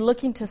healing can be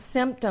looking to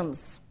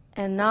symptoms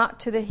and not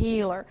to the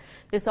healer.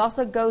 This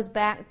also goes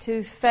back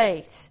to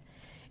faith.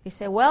 You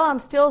say, well, I'm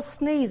still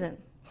sneezing.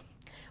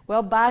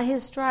 Well, by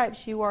His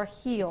stripes you are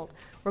healed.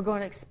 We're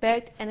going to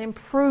expect an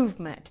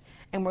improvement,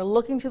 and we're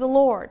looking to the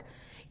Lord.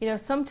 You know,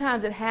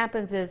 sometimes it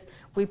happens is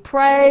we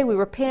pray, we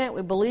repent,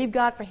 we believe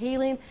God for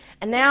healing,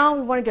 and now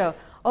we want to go,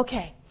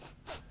 okay,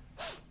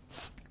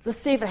 let's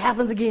see if it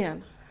happens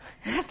again.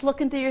 That's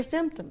looking to your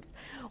symptoms.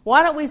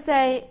 Why don't we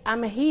say,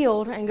 I'm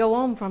healed, and go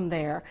on from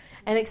there,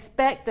 and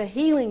expect the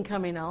healing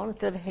coming on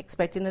instead of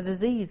expecting the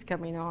disease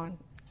coming on.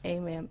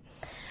 Amen.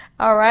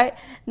 All right.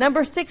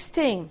 Number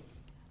 16.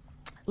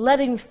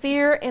 Letting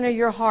fear enter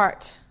your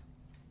heart.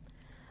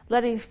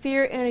 Letting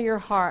fear enter your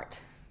heart.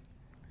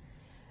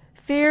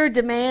 Fear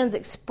demands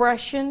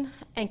expression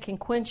and can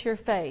quench your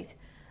faith.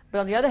 But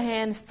on the other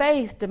hand,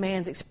 faith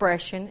demands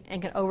expression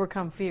and can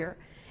overcome fear.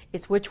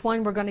 It's which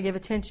one we're going to give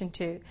attention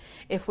to.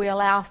 If we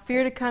allow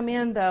fear to come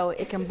in, though,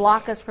 it can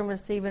block us from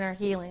receiving our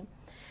healing.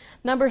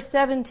 Number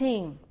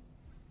 17.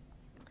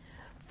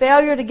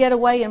 Failure to get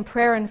away in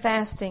prayer and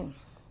fasting.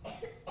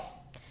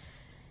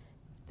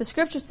 The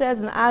scripture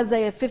says in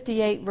Isaiah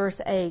 58,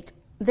 verse 8,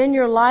 then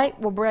your light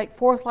will break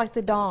forth like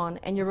the dawn,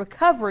 and your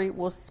recovery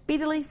will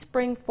speedily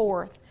spring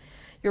forth.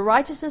 Your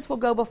righteousness will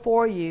go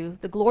before you.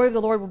 The glory of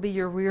the Lord will be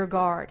your rear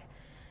guard.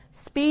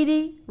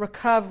 Speedy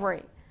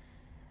recovery.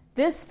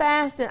 This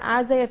fast in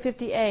Isaiah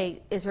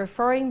 58 is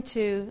referring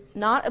to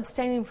not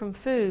abstaining from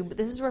food, but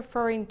this is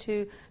referring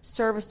to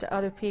service to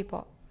other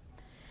people.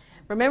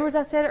 Remember, as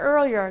I said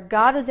earlier,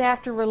 God is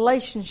after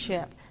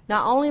relationship,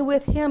 not only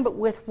with Him, but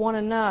with one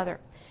another.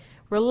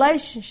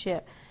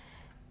 Relationship.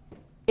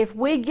 If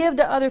we give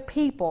to other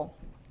people,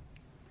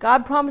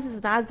 God promises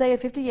in Isaiah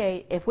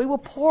 58, if we will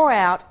pour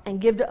out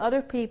and give to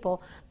other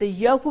people, the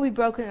yoke will be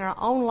broken in our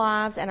own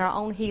lives and our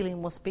own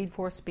healing will speed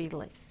forth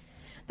speedily.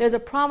 There's a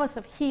promise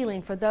of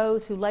healing for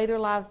those who lay their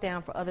lives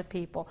down for other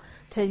people,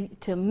 to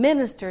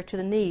minister to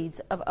the needs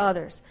of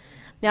others.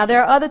 Now,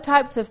 there are other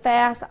types of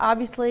fast,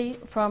 obviously,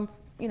 from,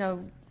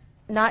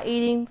 not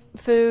eating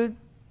food,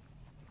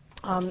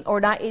 or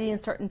not eating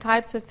certain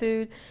types of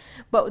food.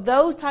 But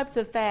those types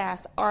of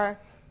fasts are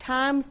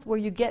times where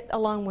you get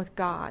along with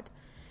God.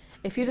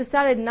 If you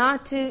decided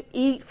not to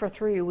eat for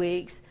 3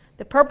 weeks,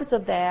 the purpose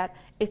of that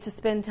is to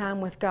spend time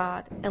with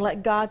God and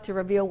let God to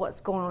reveal what's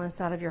going on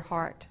inside of your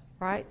heart,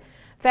 right?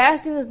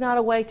 Fasting is not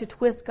a way to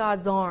twist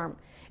God's arm.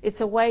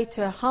 It's a way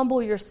to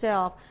humble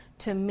yourself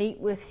to meet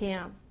with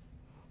Him.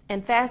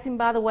 And fasting,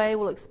 by the way,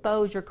 will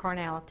expose your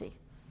carnality.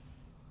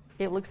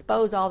 It will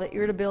expose all the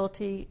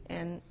irritability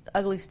and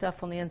ugly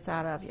stuff on the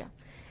inside of you.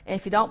 And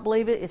if you don't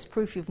believe it, it's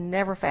proof you've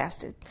never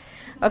fasted.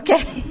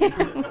 Okay?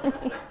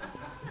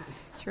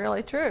 It's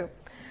really true.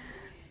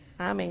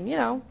 I mean,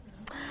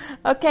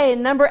 Okay,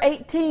 number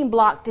 18,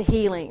 block to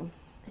healing.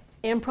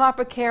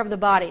 Improper care of the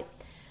body.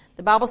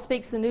 The Bible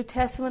speaks in the New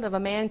Testament of a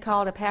man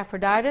called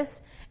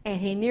Epaphroditus,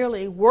 and he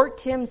nearly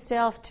worked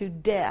himself to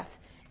death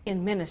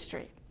in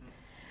ministry.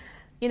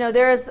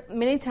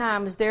 Many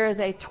times there is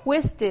a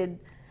twisted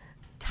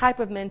type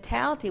of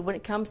mentality when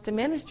it comes to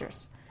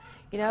ministers.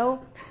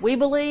 We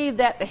believe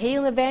that the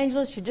healing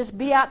evangelist should just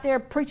be out there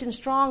preaching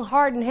strong,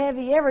 hard, and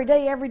heavy every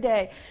day, every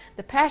day.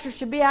 The pastor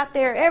should be out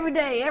there every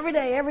day, every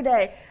day, every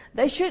day.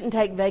 They shouldn't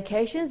take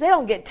vacations. They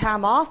don't get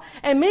time off.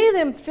 And many of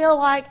them feel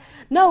like,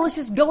 no, let's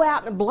just go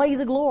out in a blaze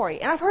of glory.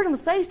 And I've heard them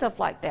say stuff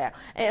like that.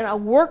 And a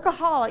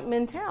workaholic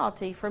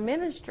mentality for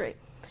ministry.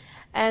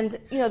 And,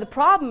 the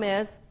problem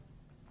is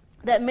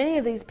that many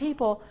of these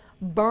people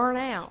burn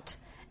out.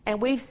 And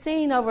we've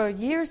seen over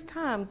years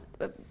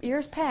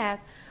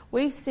past,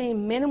 we've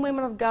seen men and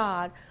women of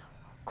God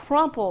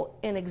crumple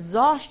in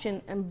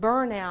exhaustion and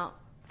burnout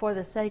for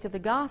the sake of the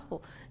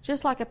gospel,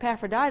 just like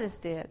Epaphroditus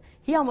did.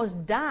 He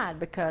almost died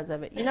because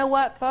of it. You know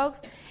what,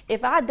 folks?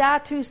 If I die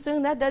too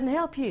soon, that doesn't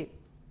help you.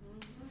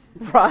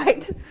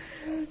 Right?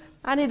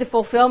 I need to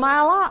fulfill my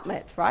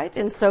allotment, right?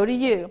 And so do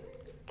you.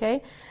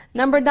 Okay?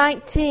 Number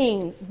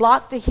 19,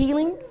 block to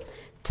healing,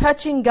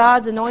 touching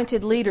God's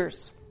anointed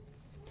leaders.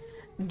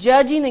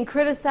 Judging and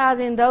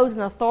criticizing those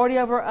in authority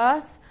over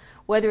us,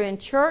 whether in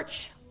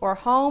church or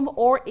home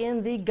or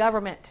in the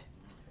government.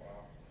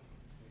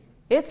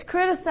 It's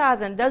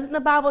criticizing. Doesn't the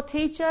Bible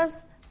teach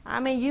us? I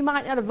mean, you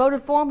might not have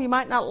voted for them, you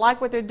might not like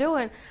what they're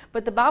doing,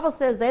 but the Bible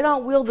says they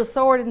don't wield the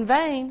sword in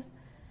vain.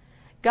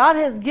 God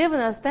has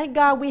given us, thank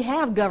God we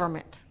have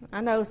government.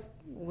 I know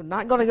we're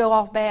not going to go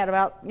off bad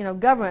about,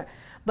 government,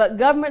 but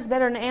government's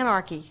better than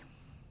anarchy,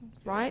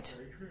 right?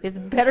 It's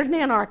better than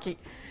anarchy.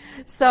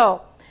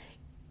 So,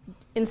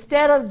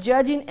 instead of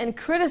judging and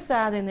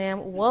criticizing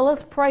them, well,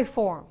 let's pray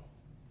for them.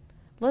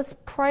 Let's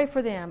pray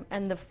for them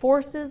and the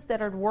forces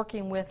that are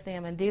working with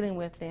them and dealing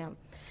with them.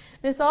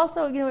 This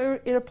also,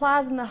 it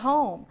applies in the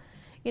home.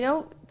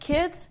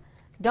 Kids,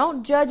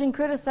 don't judge and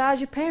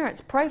criticize your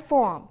parents. Pray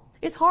for them.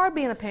 It's hard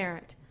being a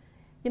parent.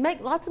 You make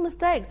lots of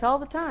mistakes all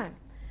the time.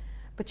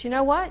 But you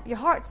know what? Your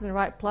heart's in the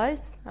right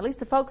place. At least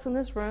the folks in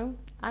this room.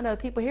 I know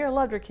people here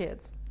love their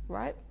kids,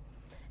 right?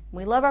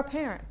 We love our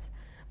parents.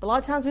 But a lot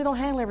of times we don't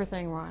handle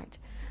everything right.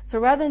 So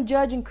rather than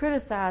judge and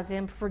criticize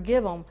them,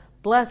 forgive them,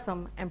 bless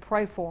them, and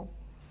pray for them.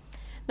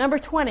 Number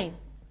 20,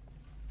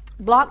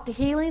 block to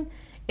healing,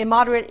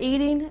 immoderate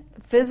eating,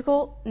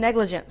 physical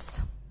negligence.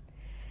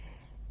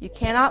 You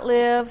cannot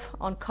live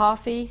on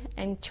coffee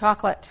and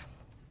chocolate.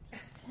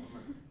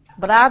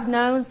 But I've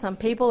known some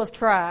people have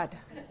tried.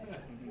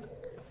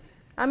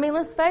 I mean,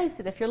 let's face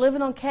it, if you're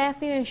living on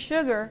caffeine and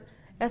sugar,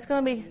 that's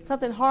going to be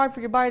something hard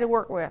for your body to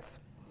work with.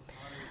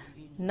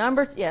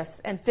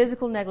 And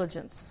physical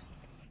negligence.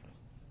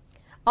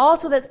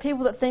 Also, that's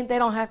people that think they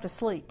don't have to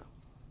sleep.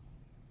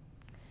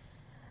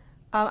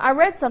 I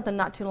read something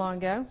not too long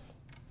ago,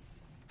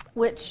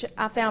 which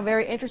I found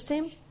very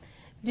interesting.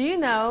 Do you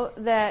know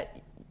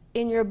that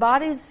in your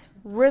body's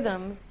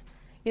rhythms,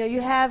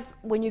 you have,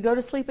 when you go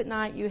to sleep at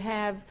night, you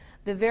have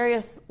the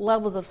various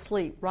levels of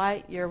sleep,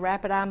 right? Your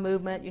rapid eye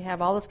movement, you have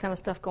all this kind of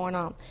stuff going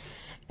on.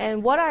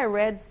 And what I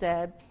read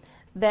said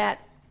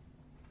that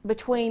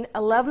between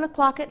 11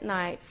 o'clock at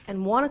night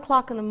and 1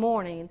 o'clock in the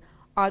morning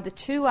are the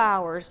 2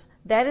 hours.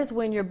 That is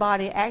when your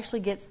body actually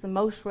gets the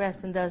most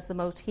rest and does the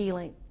most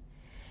healing.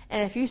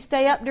 And if you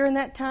stay up during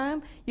that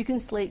time, you can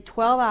sleep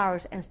 12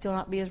 hours and still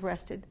not be as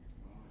rested.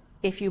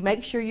 If you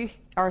make sure you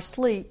are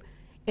asleep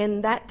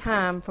in that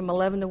time from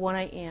 11 to 1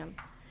 a.m.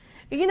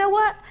 You know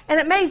what? And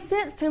it made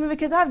sense to me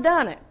because I've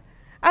done it.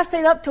 I've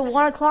stayed up till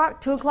 1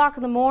 o'clock, 2 o'clock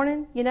in the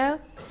morning,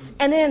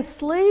 and then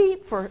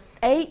sleep for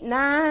 8,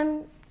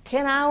 9,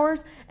 10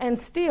 hours and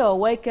still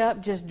wake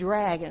up just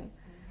dragging.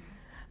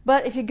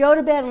 But if you go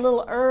to bed a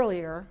little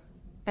earlier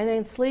and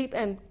then sleep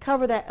and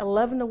cover that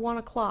 11 to 1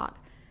 o'clock,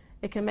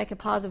 it can make a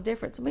positive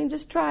difference. I mean,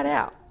 just try it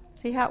out.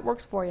 See how it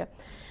works for you.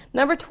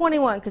 Number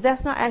 21, because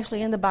that's not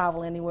actually in the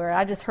Bible anywhere.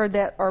 I just heard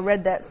that or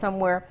read that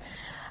somewhere.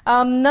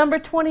 Number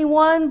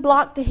 21,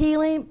 block to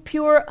healing,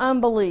 pure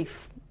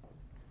unbelief.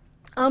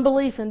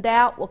 Unbelief and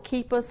doubt will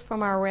keep us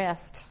from our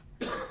rest.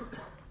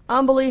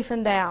 Unbelief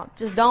and doubt.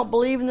 Just don't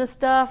believe in this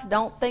stuff.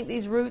 Don't think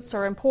these roots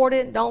are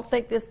important. Don't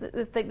think this.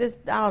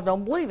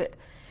 Don't believe it.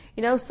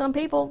 Some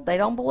people, they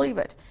don't believe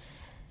it.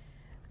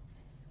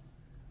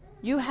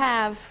 You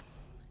have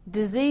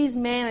disease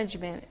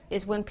management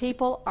is when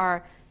people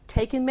are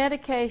taking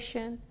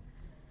medication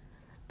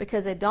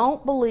because they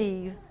don't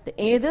believe that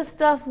any of this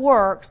stuff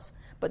works,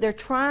 but they're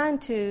trying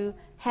to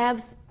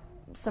have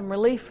some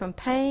relief from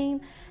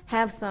pain,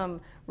 have some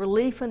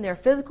relief in their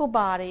physical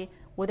body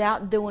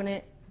without doing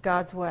it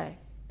God's way.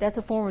 That's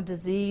a form of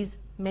disease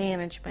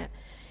management.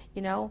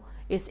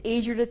 It's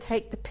easier to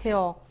take the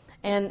pill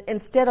and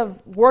instead of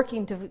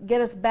working to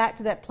get us back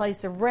to that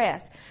place of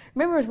rest.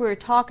 Remember as we were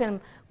talking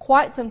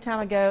quite some time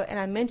ago, and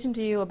I mentioned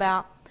to you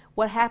about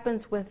what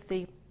happens with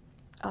the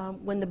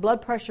when the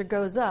blood pressure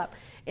goes up.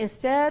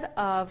 Instead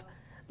of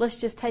let's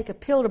just take a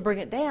pill to bring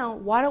it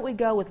down, why don't we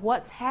go with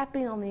what's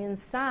happening on the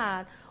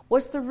inside?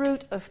 What's the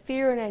root of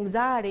fear and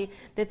anxiety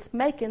that's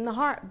making the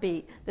heart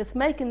beat, that's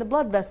making the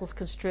blood vessels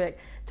constrict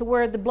to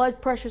where the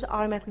blood pressure is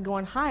automatically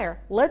going higher?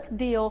 Let's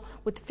deal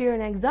with fear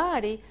and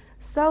anxiety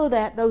so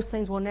that those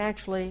things will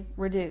naturally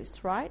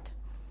reduce, right?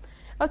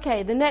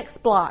 Okay, the next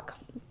block.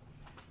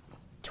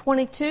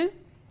 22,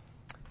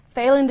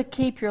 failing to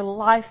keep your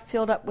life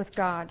filled up with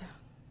God.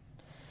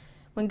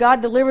 When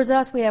God delivers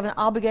us, we have an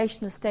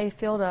obligation to stay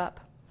filled up.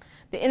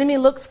 The enemy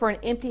looks for an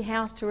empty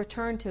house to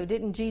return to.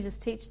 Didn't Jesus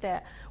teach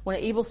that when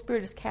an evil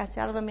spirit is cast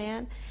out of a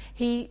man,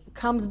 he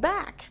comes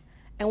back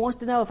and wants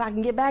to know if I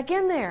can get back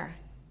in there.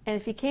 And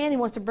if he can, he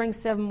wants to bring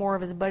 7 more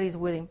of his buddies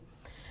with him.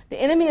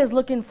 The enemy is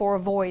looking for a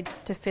void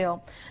to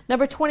fill.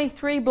 Number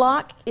 23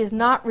 block is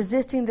not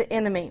resisting the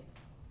enemy.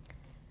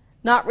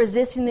 Not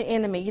resisting the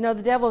enemy. You know,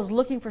 the devil is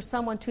looking for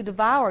someone to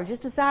devour.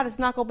 Just decide it's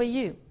not going to be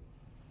you.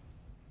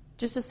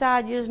 Just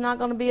decide you're just not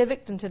going to be a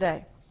victim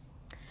today.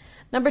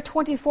 Number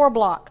 24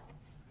 block.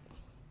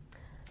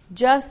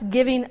 Just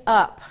giving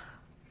up.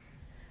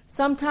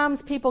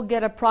 Sometimes people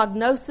get a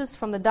prognosis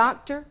from the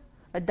doctor,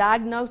 a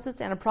diagnosis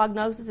and a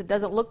prognosis. It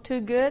doesn't look too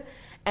good.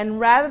 And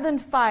rather than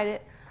fight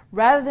it,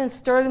 rather than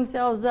stir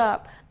themselves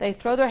up, they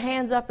throw their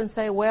hands up and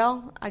say,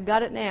 well, I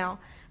got it now.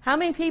 How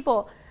many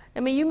people, I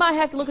mean, you might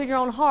have to look at your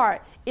own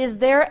heart. Is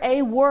there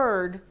a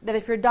word that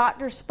if your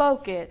doctor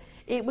spoke it,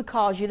 it would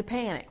cause you to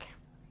panic?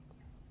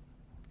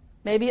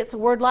 Maybe it's a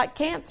word like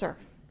cancer.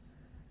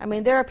 I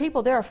mean, there are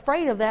people, they're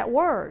afraid of that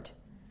word.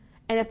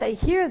 And if they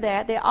hear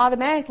that, they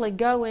automatically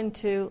go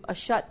into a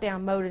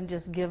shutdown mode and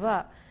just give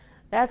up.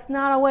 That's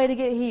not a way to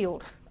get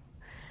healed.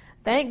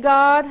 Thank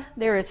God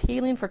there is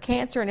healing for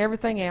cancer and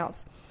everything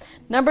else.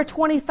 Number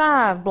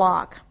 25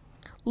 block.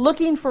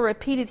 Looking for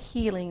repeated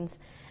healings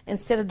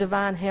instead of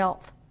divine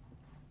health.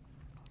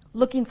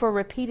 Looking for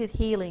repeated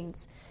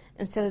healings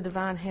instead of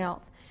divine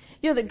health.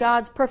 You know that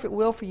God's perfect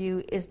will for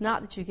you is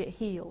not that you get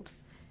healed.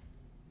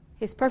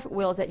 His perfect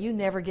will is that you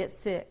never get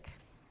sick.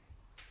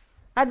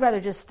 I'd rather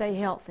just stay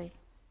healthy.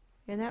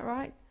 Isn't that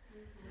right?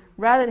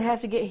 Rather than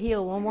have to get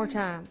healed one more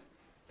time.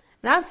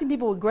 And I've seen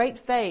people with great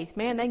faith.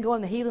 Man, they can go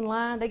in the healing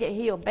line. They get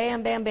healed.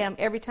 Bam, bam, bam,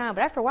 every time.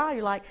 But after a while,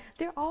 you're like,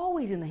 they're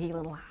always in the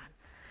healing line.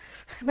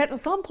 But at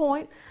some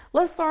point,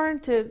 let's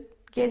learn to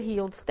get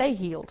healed, stay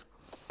healed.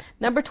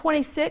 Number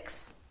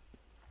 26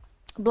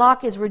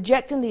 block is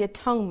rejecting the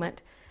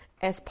atonement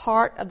as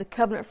part of the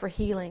covenant for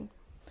healing.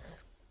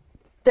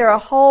 There are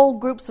whole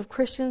groups of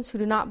Christians who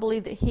do not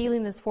believe that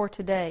healing is for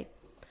today.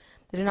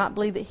 They do not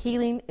believe that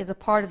healing is a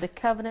part of the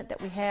covenant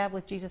that we have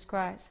with Jesus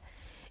Christ.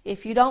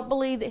 If you don't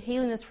believe that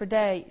healing is for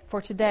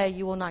today,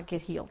 you will not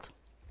get healed.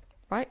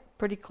 Right?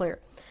 Pretty clear.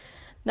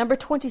 Number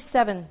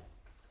 27.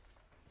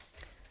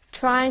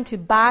 Trying to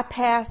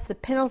bypass the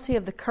penalty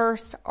of the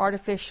curse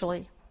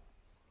artificially.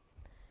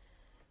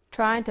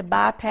 Trying to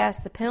bypass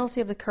the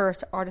penalty of the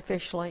curse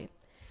artificially.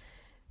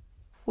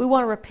 We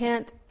want to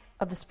repent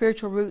of the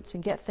spiritual roots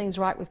and get things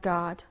right with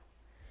God.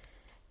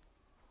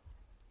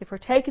 If we're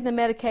taking the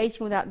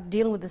medication without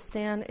dealing with the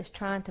sin, it's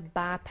trying to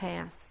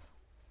bypass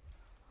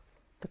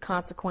the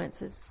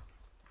consequences.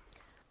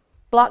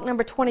 Block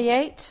number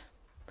 28,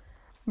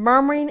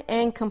 murmuring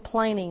and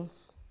complaining.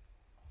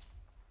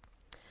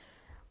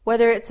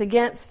 Whether it's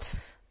against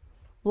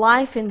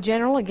life in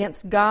general,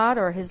 against God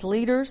or His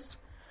leaders,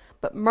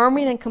 but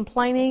murmuring and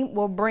complaining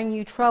will bring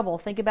you trouble.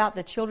 Think about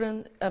the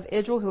children of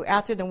Israel who were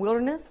out there in the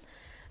wilderness.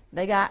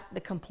 They got the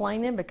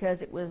complaining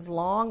because it was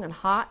long and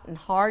hot and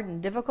hard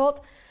and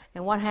difficult.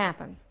 And what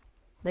happened?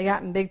 They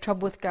got in big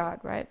trouble with God,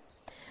 right?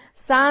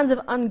 Signs of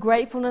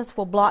ungratefulness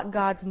will block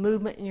God's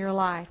movement in your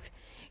life.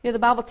 You know, the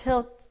Bible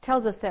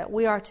tells us that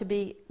we are to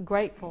be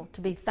grateful,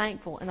 to be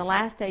thankful. In the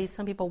last days,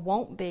 some people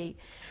won't be.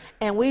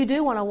 And we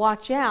do want to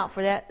watch out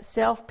for that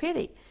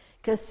self-pity,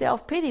 because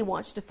self-pity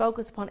wants to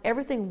focus upon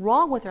everything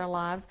wrong with our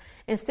lives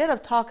instead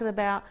of talking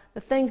about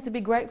the things to be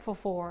grateful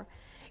for.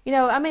 You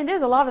know, I mean,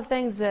 there's a lot of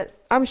things that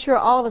I'm sure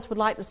all of us would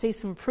like to see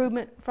some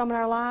improvement from in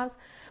our lives.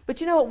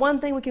 But you know what one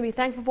thing we can be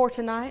thankful for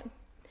tonight?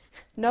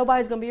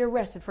 Nobody's going to be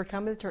arrested for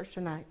coming to church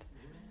tonight.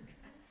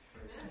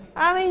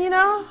 I mean, you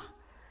know,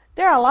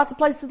 there are lots of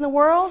places in the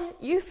world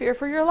you fear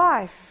for your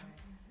life.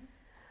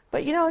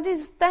 But, you know,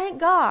 just thank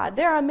God.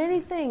 There are many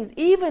things.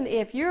 Even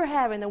if you're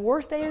having the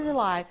worst day of your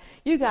life,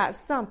 you got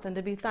something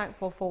to be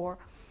thankful for.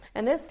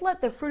 And let's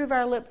let the fruit of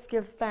our lips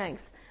give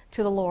thanks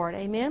to the Lord.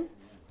 Amen?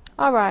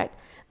 All right.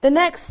 The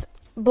next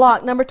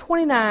block, number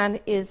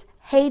 29, is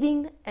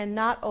hating and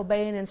not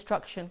obeying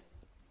instruction.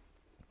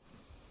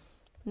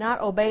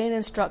 Not obeying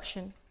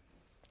instruction.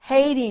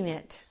 Hating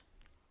it.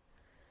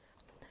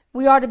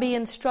 We are to be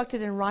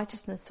instructed in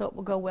righteousness so it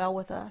will go well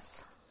with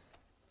us.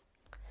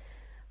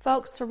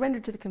 Folks, surrender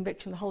to the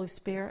conviction of the Holy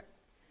Spirit.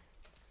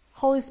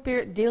 Holy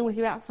Spirit dealing with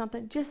you about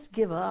something, just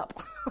give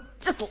up.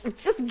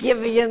 just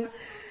give in.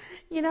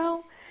 You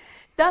know,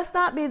 thus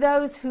not be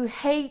those who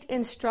hate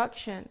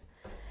instruction.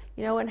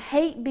 You know, and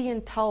hate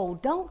being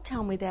told, don't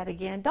tell me that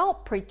again.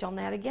 Don't preach on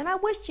that again. I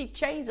wish you'd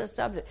change the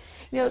subject.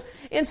 You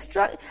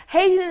know,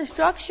 hating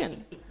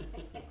instruction.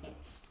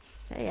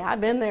 Hey, I've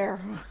been there.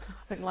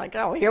 I've been like,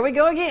 oh, here we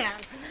go again.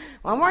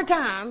 One more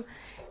time.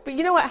 But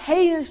you know what?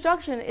 Hating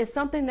instruction is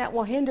something that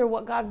will hinder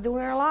what God's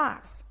doing in our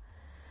lives.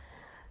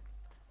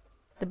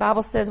 The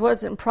Bible says, what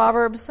is it in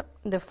Proverbs?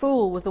 The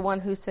fool was the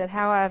one who said,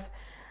 how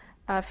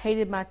I've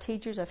hated my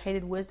teachers. I've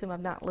hated wisdom. I've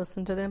not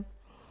listened to them.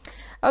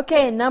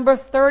 Okay, number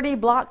 30,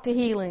 block to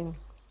healing.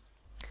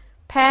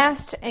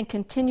 Past and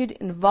continued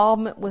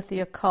involvement with the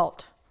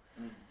occult,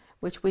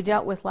 which we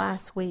dealt with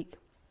last week.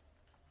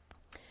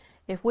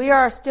 If we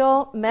are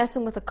still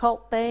messing with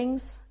occult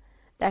things,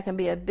 that can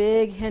be a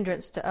big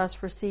hindrance to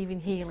us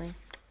receiving healing.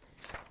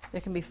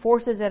 There can be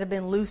forces that have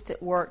been loosed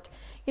at work.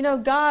 You know,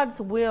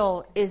 God's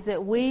will is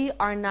that we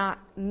are not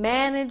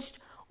managed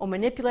or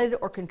manipulated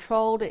or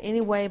controlled in any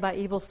way by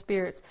evil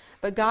spirits.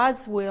 But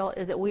God's will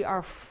is that we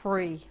are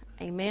free.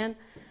 Amen?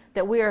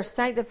 That we are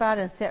sanctified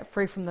and set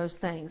free from those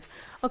things.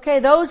 Okay,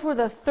 those were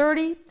the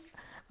 30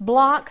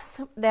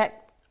 blocks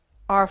that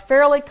are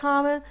fairly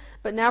common.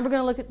 But now we're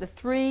going to look at the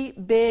 3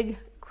 big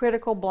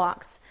critical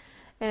blocks.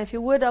 And if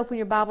you would open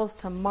your Bibles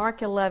to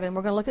Mark 11,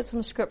 we're going to look at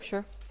some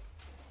scripture.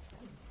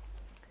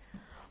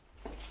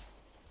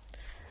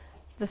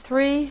 The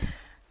 3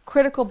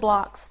 critical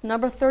blocks.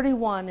 Number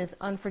 31 is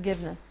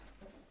unforgiveness.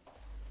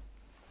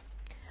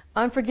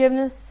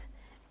 Unforgiveness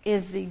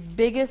is the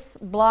biggest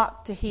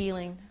block to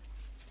healing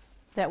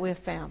that we have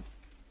found.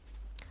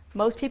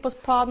 Most people's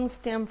problems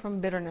stem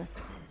from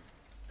bitterness.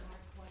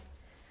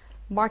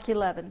 Mark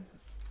 11.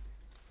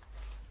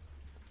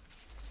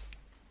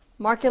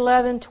 Mark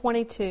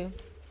 11:22.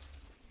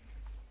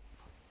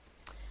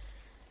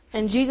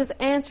 And Jesus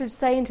answered,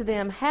 saying to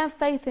them, have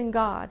faith in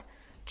God.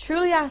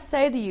 Truly I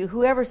say to you,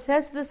 whoever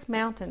says to this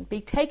mountain,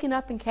 be taken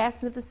up and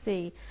cast into the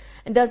sea,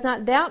 and does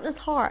not doubt in his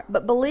heart,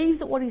 but believes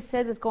that what he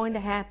says is going to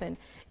happen,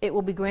 it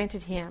will be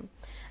granted him.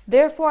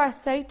 Therefore I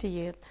say to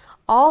you,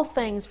 all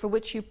things for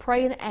which you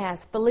pray and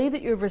ask, believe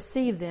that you have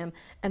received them,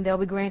 and they'll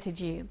be granted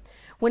you.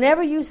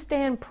 Whenever you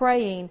stand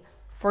praying,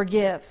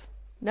 forgive.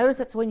 Notice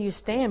that's when you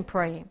stand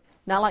praying,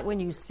 not like when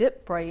you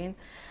sit praying.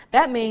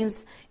 That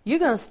means you're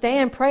going to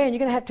stand praying, you're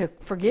going to have to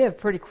forgive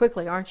pretty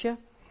quickly, aren't you?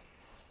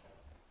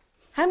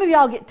 How many of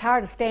y'all get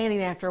tired of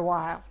standing after a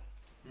while?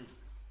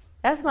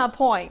 That's my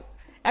point.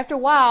 After a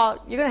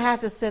while, you're going to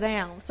have to sit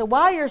down. So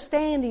while you're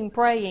standing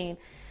praying,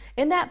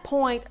 in that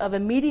point of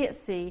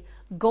immediacy,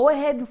 go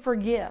ahead and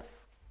forgive.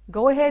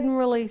 Go ahead and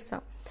release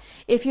them.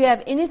 If you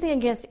have anything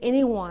against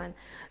anyone,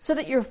 so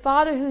that your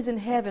Father who's in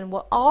heaven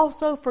will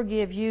also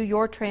forgive you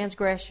your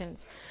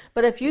transgressions.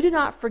 But if you do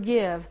not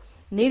forgive,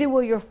 neither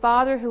will your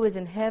Father who is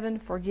in heaven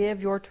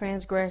forgive your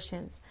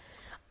transgressions.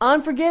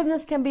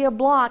 Unforgiveness can be a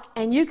block,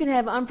 and you can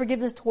have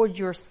unforgiveness towards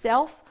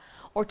yourself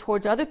or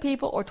towards other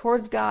people or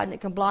towards God, and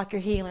it can block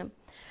your healing.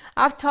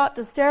 I've talked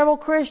to several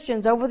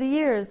Christians over the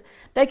years.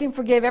 They can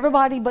forgive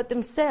everybody but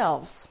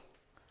themselves.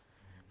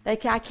 I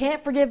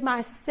can't forgive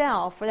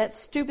myself for that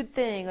stupid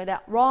thing or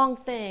that wrong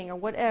thing or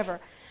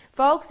whatever.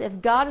 Folks,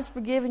 if God has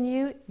forgiven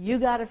you, you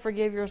got to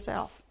forgive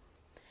yourself.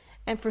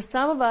 And for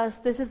some of us,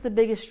 this is the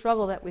biggest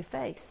struggle that we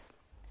face.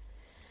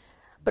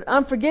 But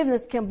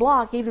unforgiveness can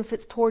block even if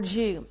it's towards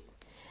you.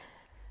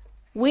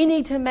 We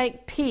need to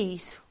make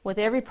peace with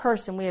every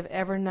person we have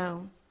ever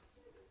known.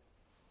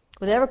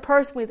 With every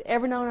person we've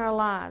ever known in our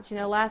lives. You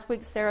know, last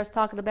week Sarah's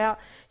talking about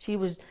she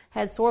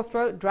had sore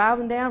throat,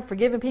 driving down,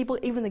 forgiving people,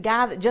 even the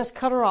guy that just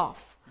cut her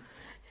off.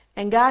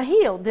 And got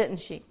healed, didn't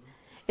she?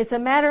 It's a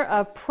matter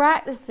of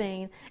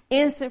practicing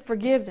instant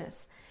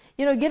forgiveness.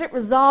 You know, get it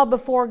resolved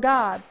before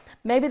God.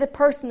 Maybe the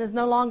person is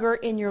no longer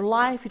in your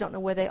life. You don't know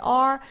where they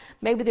are.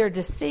 Maybe they're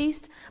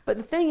deceased. But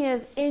the thing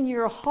is, in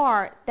your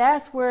heart,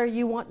 that's where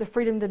you want the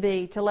freedom to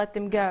be, to let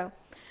them go.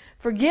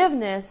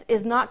 Forgiveness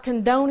is not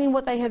condoning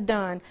what they have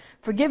done.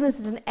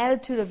 Forgiveness is an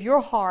attitude of your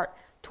heart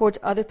towards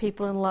other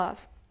people in love.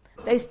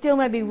 They still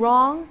may be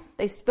wrong.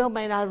 They still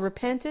may not have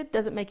repented.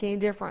 Doesn't make any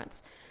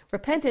difference.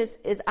 Repentance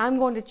is I'm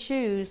going to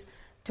choose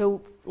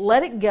to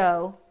let it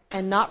go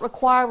and not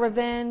require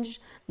revenge,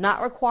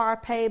 not require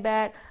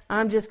payback.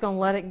 I'm just going to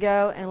let it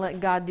go and let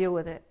God deal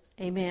with it.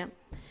 Amen.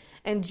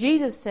 And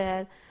Jesus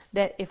said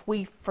that if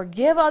we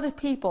forgive other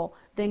people,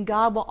 then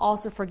God will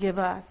also forgive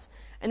us.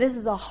 And this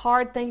is a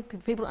hard thing for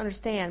people to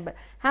understand, but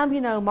how many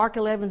of you know Mark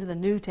 11 is in the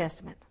New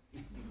Testament?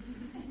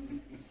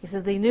 This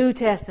is the New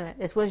Testament.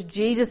 This was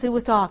Jesus who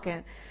was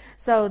talking.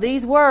 So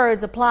these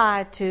words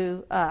apply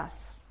to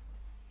us.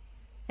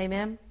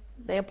 Amen?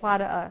 They apply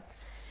to us.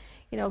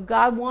 You know,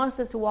 God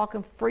wants us to walk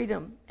in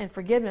freedom and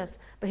forgiveness,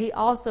 but He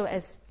also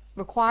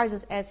requires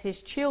us as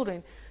His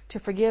children to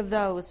forgive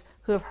those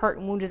who have hurt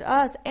and wounded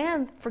us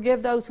and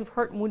forgive those who've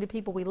hurt and wounded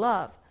people we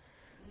love.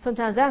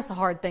 Sometimes that's a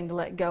hard thing to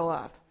let go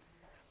of.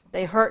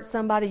 They hurt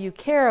somebody you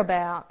care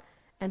about,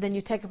 and then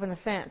you take up an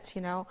offense,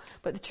 you know.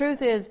 But the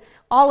truth is,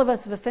 all of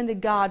us have offended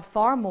God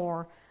far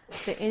more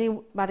than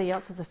anybody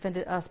else has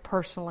offended us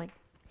personally.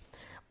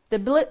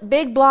 The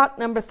big block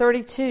number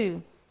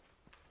 32.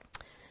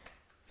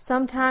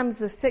 Sometimes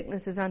the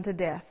sickness is unto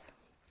death.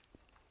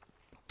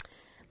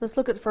 Let's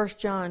look at 1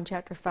 John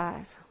chapter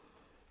 5.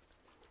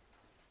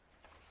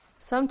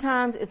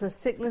 Sometimes it's a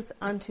sickness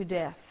unto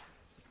death.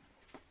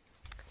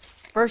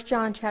 1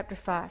 John chapter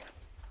 5.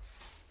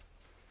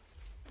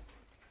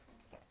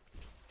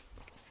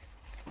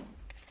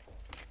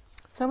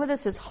 Some of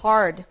this is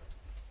hard.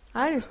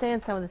 I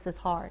understand some of this is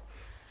hard.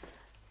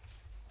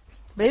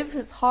 But if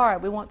it's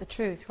hard, we want the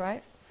truth,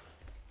 right?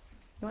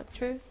 You want the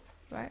truth,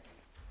 right?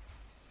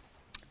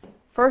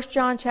 1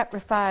 John chapter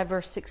 5,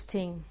 verse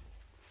 16.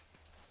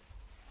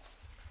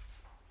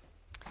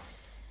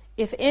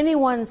 If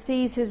anyone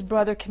sees his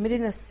brother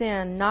committing a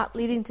sin not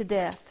leading to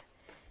death,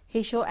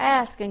 He shall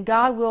ask, and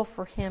God will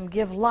for him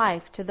give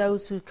life to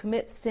those who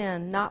commit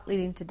sin not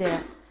leading to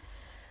death.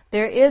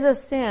 There is a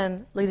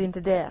sin leading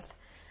to death.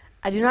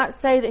 I do not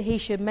say that he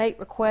should make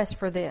request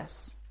for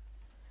this.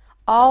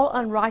 All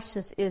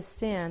unrighteousness is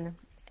sin,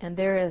 and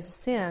there is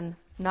sin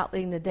not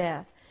leading to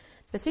death.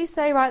 Does he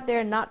say right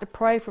there not to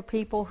pray for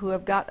people who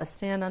have got a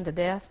sin unto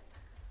death?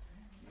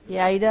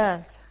 Yeah, he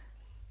does.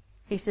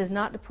 He says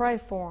not to pray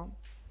for them.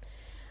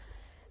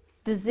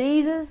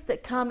 Diseases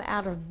that come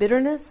out of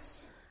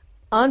bitterness,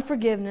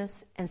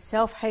 unforgiveness, and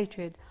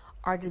self-hatred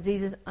are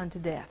diseases unto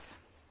death.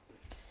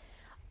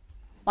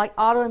 Like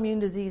autoimmune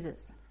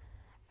diseases.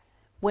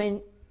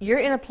 When you're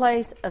in a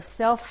place of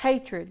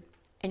self-hatred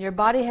and your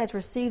body has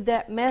received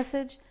that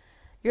message,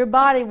 your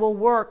body will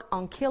work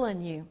on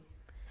killing you.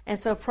 And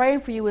so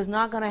praying for you is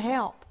not going to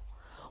help.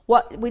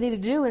 What we need to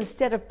do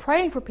instead of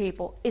praying for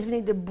people is we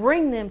need to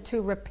bring them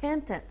to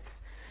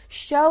repentance.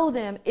 Show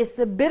them it's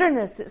the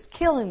bitterness that's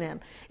killing them.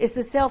 It's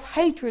the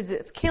self-hatred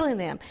that's killing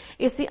them.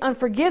 It's the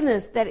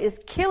unforgiveness that is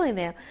killing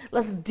them.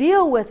 Let's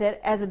deal with it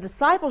as a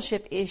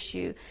discipleship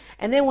issue.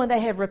 And then when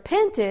they have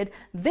repented,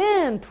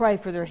 then pray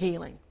for their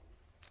healing.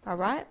 All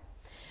right?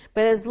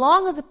 But as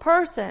long as a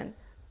person,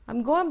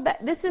 I'm going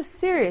back, this is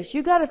serious.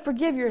 You got to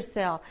forgive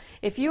yourself.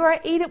 If you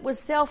are eaten with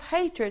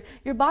self-hatred,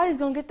 your body's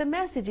going to get the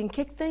message and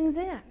kick things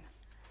in.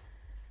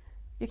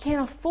 You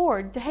can't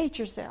afford to hate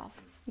yourself.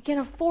 You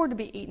can't afford to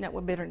be eaten up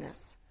with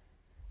bitterness.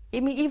 I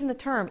mean, even the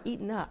term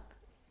eaten up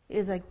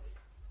is a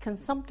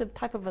consumptive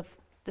type of a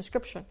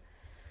description.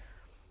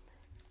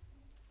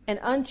 And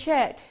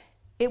unchecked,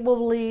 it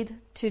will lead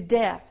to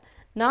death.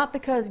 Not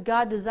because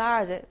God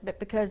desires it, but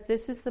because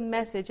this is the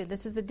message and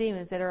this is the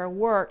demons that are at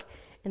work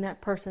in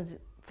that person's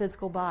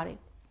physical body.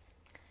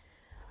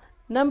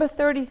 Number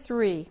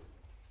 33.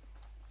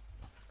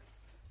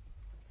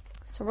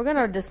 So we're going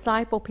to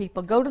disciple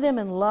people. Go to them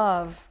in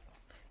love.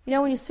 You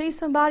know, when you see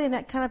somebody in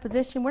that kind of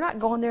position, we're not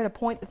going there to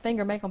point the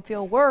finger, make them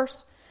feel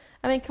worse.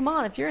 I mean, come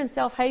on, if you're in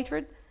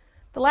self-hatred,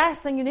 the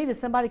last thing you need is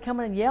somebody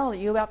coming and yelling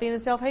at you about being in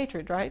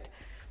self-hatred, right?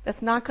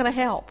 That's not going to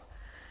help.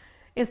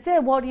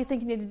 Instead, what do you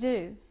think you need to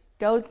do?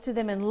 Go to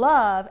them in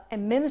love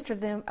and minister to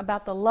them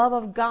about the love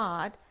of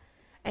God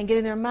and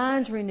getting their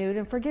minds renewed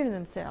and forgiving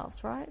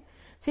themselves, right?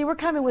 See, we're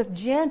coming with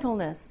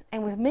gentleness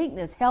and with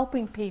meekness,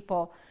 helping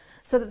people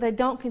so that they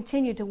don't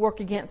continue to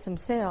work against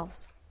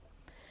themselves.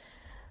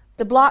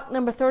 The block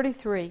number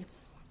 33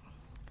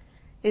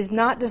 is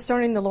not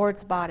discerning the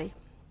Lord's body.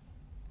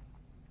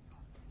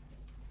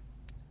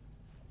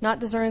 Not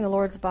discerning the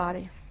Lord's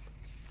body.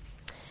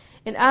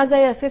 In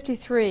Isaiah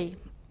 53,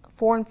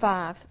 4 and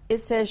 5, it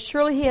says,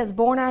 "Surely he has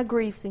borne our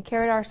griefs and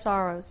carried our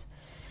sorrows.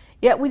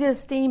 Yet we did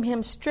esteem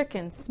him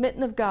stricken,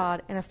 smitten of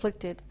God, and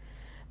afflicted.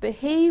 But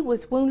he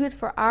was wounded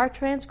for our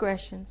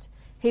transgressions.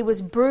 He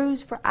was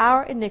bruised for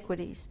our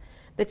iniquities.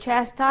 The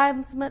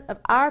chastisement of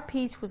our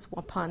peace was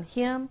upon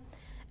him,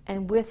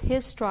 and with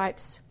his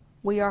stripes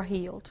we are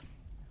healed."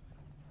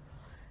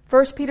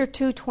 1 Peter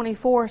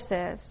 2:24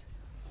 says,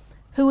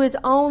 "Who his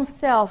own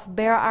self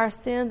bare our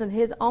sins in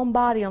his own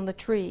body on the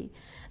tree,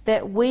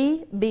 that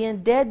we,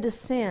 being dead to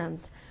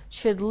sins,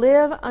 should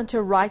live unto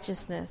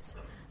righteousness,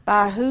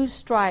 by whose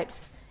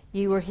stripes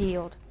you were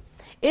healed."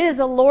 It is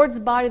the Lord's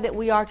body that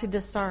we are to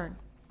discern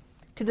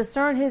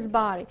his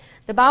body.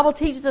 The Bible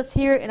teaches us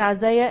here in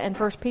Isaiah and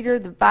 1 Peter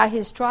that by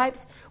his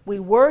stripes we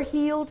were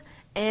healed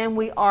and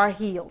we are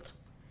healed.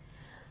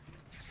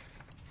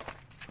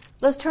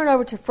 Let's turn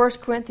over to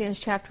 1 Corinthians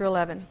chapter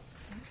 11.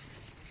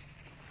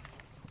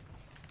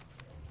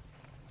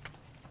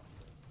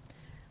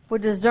 We're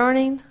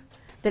discerning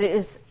that it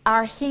is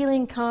our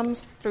healing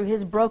comes through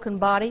his broken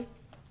body.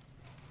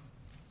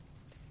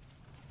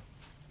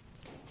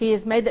 He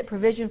has made that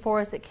provision for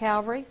us at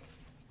Calvary.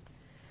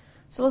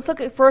 So let's look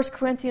at 1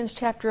 Corinthians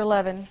chapter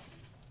 11,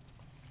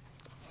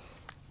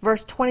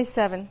 verse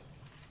 27.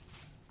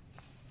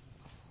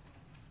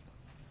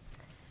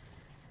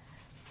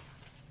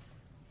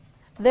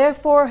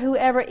 "Therefore,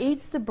 whoever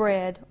eats the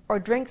bread or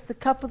drinks the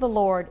cup of the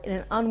Lord in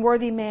an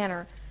unworthy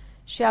manner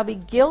shall be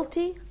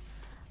guilty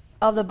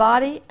of the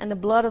body and the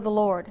blood of the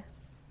Lord.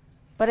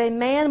 But a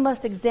man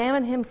must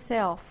examine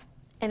himself,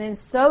 and in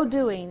so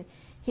doing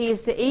he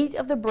is to eat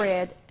of the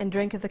bread and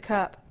drink of the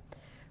cup.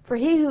 For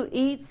he who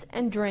eats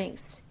and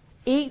drinks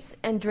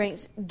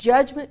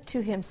judgment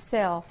to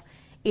himself,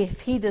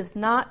 if he does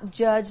not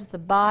judge the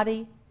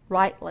body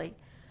rightly.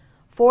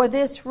 For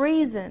this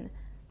reason,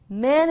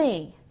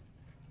 many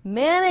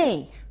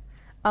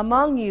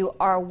among you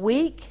are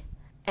weak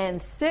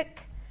and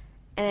sick,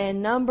 and a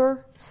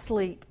number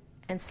sleep."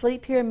 And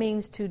sleep here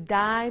means to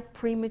die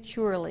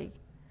prematurely.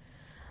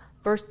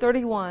 Verse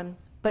 31,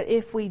 "But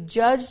if we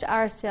judged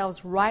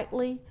ourselves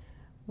rightly,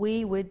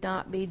 we would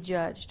not be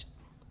judged."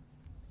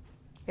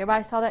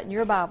 Everybody saw that in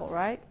your Bible,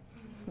 right?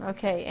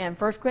 Okay, and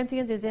 1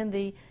 Corinthians is in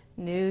the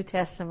New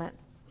Testament.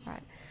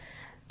 Right.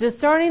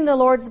 Discerning the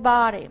Lord's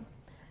body.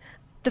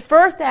 The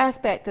first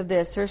aspect of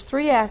this, there's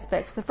three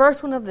aspects. The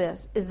first one of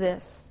this is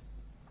this.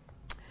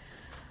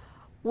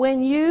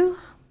 When you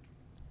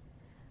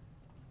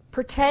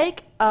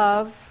partake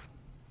of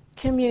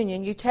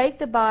communion, you take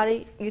the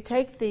body, you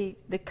take the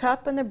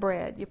cup and the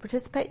bread, you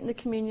participate in the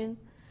communion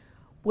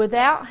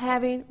without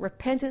having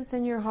repentance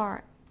in your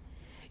heart.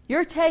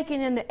 You're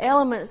taking in the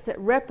elements that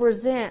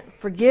represent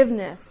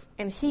forgiveness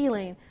and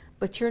healing,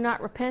 but you're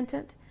not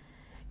repentant.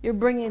 You're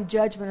bringing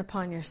judgment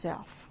upon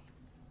yourself.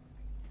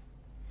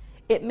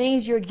 It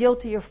means you're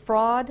guilty of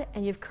fraud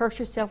and you've cursed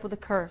yourself with a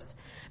curse.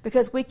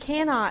 Because we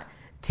cannot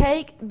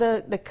take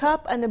the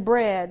cup and the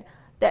bread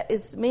that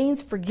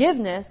means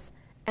forgiveness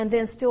and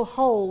then still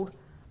hold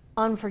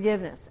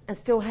unforgiveness and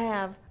still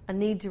have a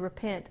need to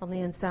repent on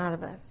the inside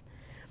of us.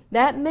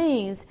 That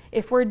means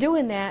if we're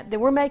doing that, then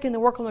we're making the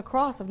work on the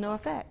cross of no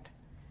effect.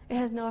 It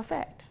has no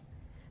effect.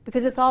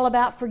 Because it's all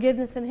about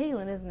forgiveness and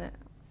healing, isn't it?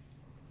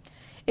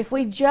 If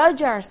we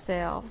judge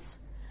ourselves,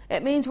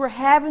 it means we're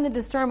having the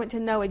discernment to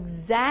know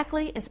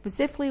exactly and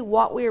specifically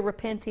what we are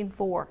repenting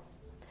for.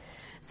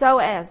 So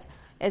as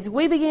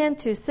we begin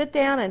to sit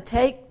down and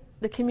take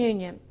the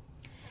communion,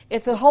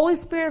 if the Holy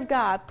Spirit of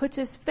God puts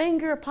His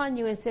finger upon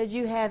you and says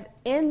you have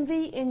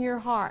envy in your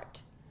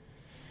heart,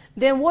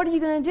 then what are you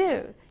going to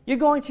do? You're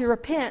going to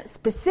repent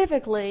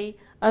specifically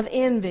of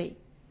envy,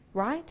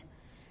 right?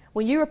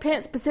 When you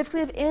repent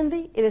specifically of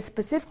envy, it is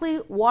specifically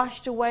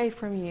washed away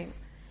from you.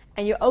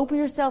 And you open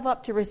yourself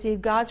up to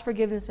receive God's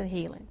forgiveness and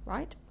healing,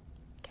 right?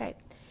 Okay.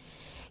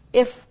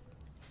 If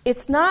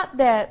it's not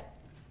the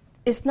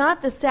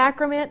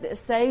sacrament that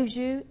saves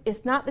you,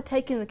 it's not the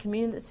taking of the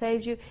communion that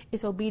saves you,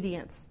 it's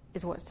obedience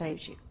is what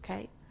saves you,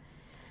 okay?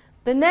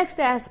 The next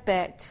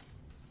aspect,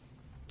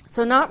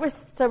 so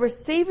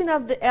receiving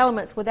of the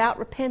elements without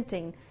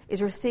repenting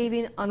is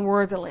receiving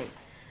unworthily.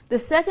 The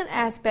second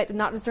aspect of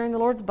not discerning the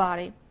Lord's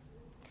body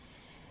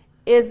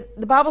is,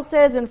 the Bible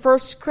says in 1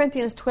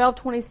 Corinthians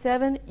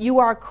 12:27, you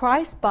are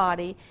Christ's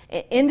body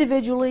and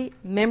individually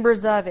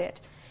members of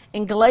it.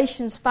 In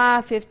Galatians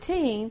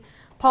 5:15,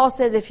 Paul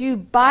says, if you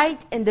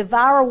bite and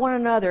devour one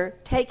another,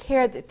 take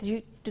care that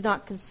you do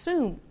not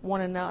consume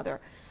one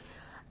another.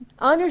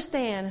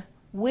 Understand,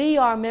 we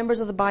are members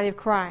of the body of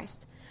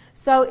Christ.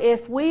 So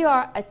if we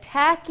are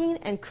attacking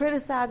and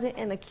criticizing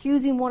and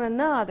accusing one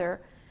another,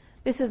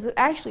 this is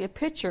actually a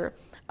picture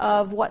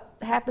of what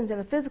happens in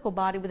a physical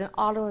body with an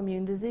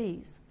autoimmune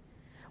disease,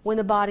 when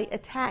the body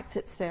attacks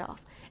itself.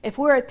 If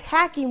we're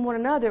attacking one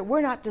another,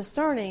 we're not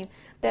discerning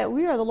that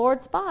we are the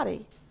Lord's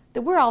body,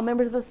 that we're all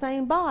members of the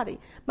same body.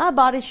 My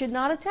body should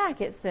not attack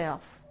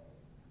itself.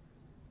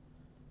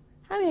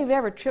 How many of you have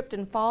ever tripped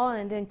and fallen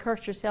and then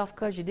cursed yourself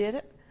because you did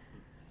it?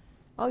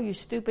 Oh, you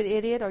stupid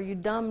idiot, or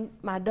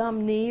my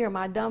dumb knee, or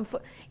my dumb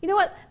foot. You know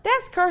what?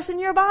 That's cursing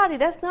your body.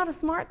 That's not a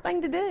smart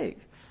thing to do,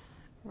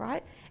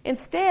 right?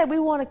 Instead, we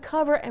want to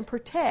cover and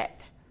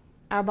protect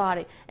our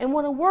body and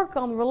want to work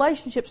on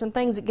relationships and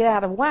things that get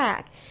out of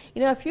whack.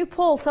 You know, if you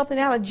pull something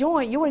out of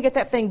joint, you want to get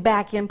that thing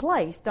back in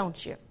place,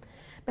 don't you?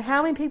 But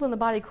how many people in the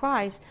body of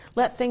Christ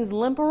let things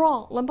limp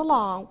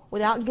along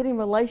without getting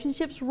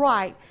relationships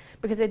right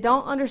because they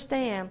don't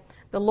understand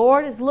the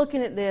Lord is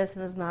looking at this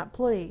and is not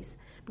pleased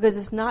because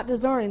it's not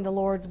discerning the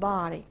Lord's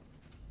body.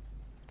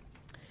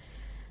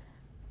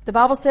 The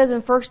Bible says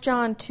in 1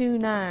 John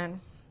 2:9,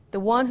 the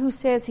one who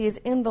says he is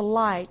in the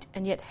light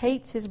and yet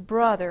hates his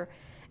brother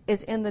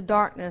is in the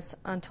darkness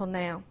until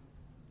now.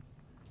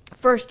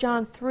 1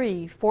 John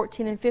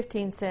 3:14 and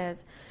 15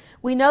 says,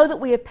 we know that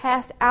we have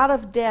passed out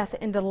of death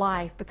into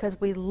life because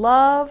we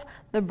love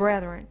the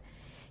brethren.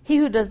 He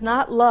who does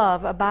not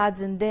love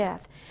abides in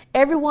death.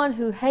 Everyone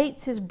who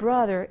hates his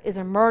brother is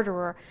a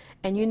murderer,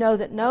 and you know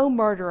that no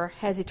murderer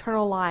has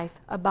eternal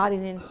life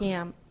abiding in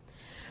him.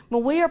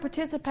 When we are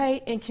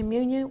participating in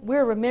communion,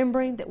 we're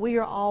remembering that we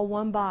are all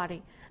one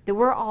body, that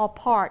we're all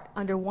part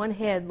under one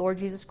head, Lord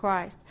Jesus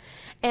Christ.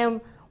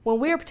 And when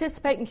we are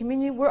participating in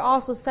communion, we're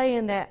also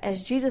saying that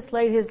as Jesus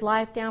laid His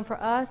life down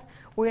for us,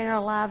 we're laying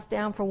our lives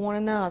down for one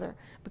another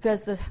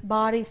because the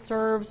body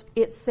serves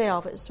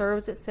itself. It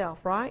serves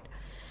itself, right?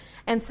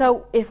 And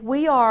so if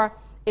we are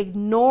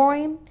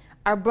ignoring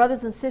our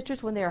brothers and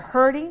sisters when they're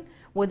hurting,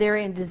 when they're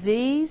in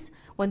disease,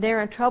 when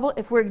they're in trouble,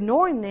 if we're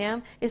ignoring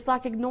them, it's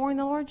like ignoring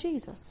the Lord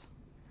Jesus.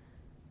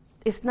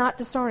 It's not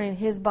discerning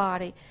His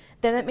body.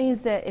 Then that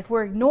means that if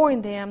we're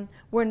ignoring them,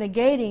 we're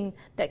negating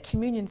that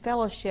communion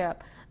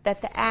fellowship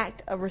that the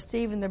act of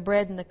receiving the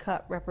bread and the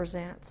cup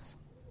represents.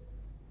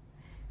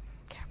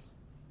 Okay.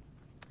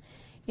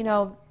 You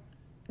know,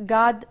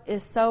 God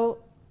is so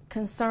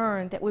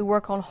concerned that we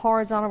work on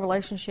horizontal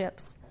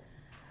relationships,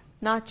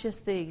 not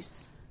just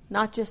these,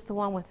 not just the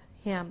one with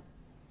Him.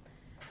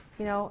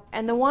 You know,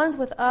 and the ones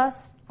with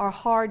us are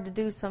hard to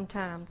do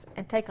sometimes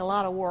and take a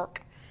lot of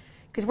work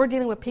because we're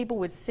dealing with people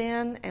with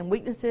sin and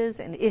weaknesses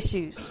and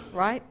issues,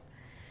 right?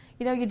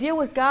 You know, you deal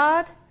with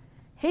God,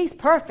 He's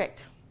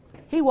perfect.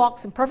 He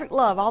walks in perfect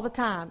love all the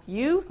time.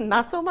 You,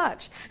 not so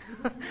much.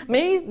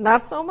 Me,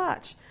 not so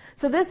much.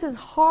 So this is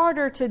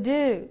harder to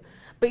do.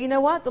 But you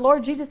know what? The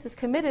Lord Jesus is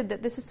committed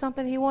that this is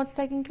something He wants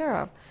taken care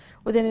of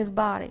within His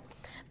body.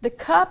 The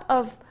cup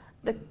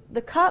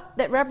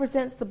that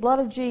represents the blood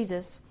of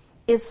Jesus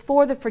is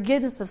for the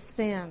forgiveness of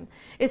sin.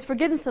 It's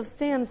forgiveness of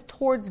sins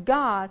towards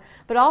God,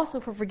 but also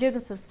for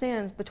forgiveness of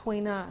sins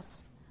between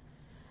us.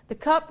 The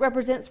cup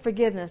represents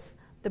forgiveness.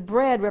 The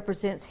bread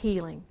represents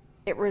healing.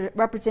 It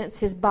represents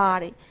His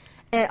body.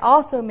 And it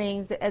also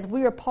means that as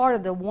we are part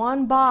of the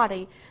one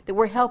body, that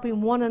we're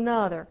helping one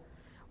another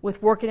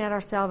with working out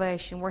our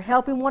salvation. We're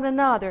helping one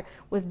another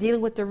with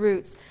dealing with the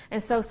roots.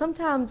 And so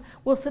sometimes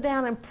we'll sit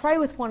down and pray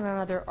with one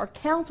another or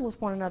counsel with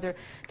one another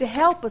to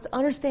help us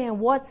understand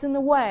what's in the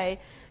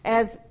way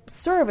as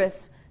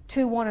service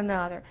to one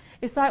another.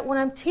 It's like when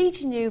I'm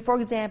teaching you, for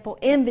example,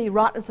 envy,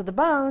 rottenness of the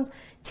bones,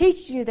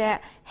 teaching you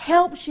that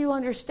helps you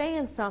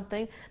understand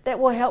something that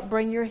will help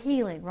bring your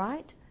healing,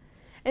 right?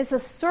 It's a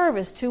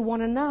service to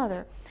one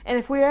another. And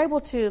if we're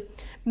able to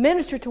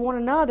minister to one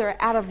another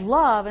out of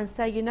love and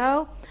say, you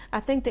know, I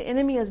think the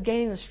enemy is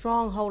gaining a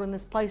stronghold in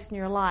this place in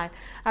your life.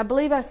 I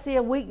believe I see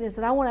a weakness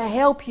that I want to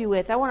help you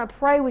with. I want to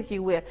pray with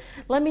you with.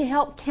 Let me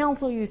help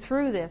counsel you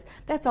through this.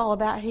 That's all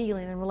about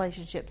healing and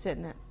relationships,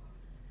 isn't it?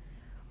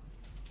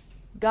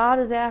 God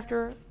is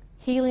after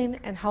healing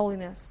and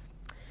holiness.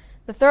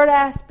 The third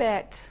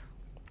aspect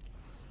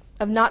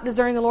of not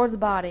discerning the Lord's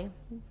body: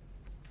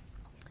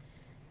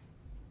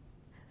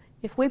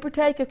 if we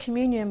partake of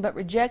communion but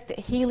reject that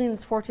healing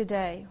is for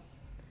today,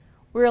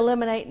 we're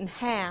eliminating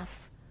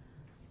half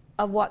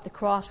of what the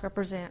cross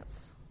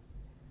represents.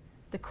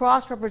 The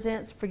cross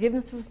represents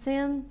forgiveness of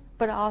sin,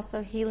 but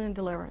also healing and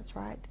deliverance,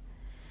 right?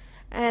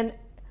 And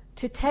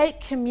to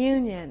take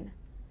communion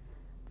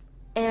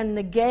and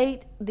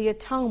negate the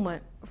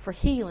atonement for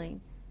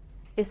healing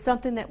is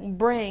something that will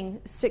bring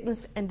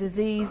sickness and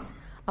disease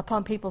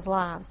upon people's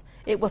lives.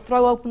 It will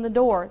throw open the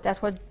door.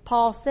 That's what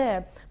Paul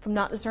said. From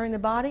not discerning the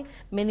body,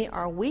 many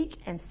are weak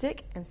and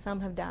sick, and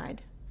some have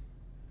died.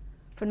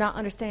 For not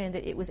understanding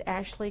that it was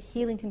actually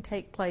healing can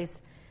take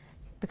place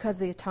because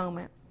of the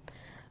atonement.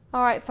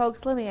 All right,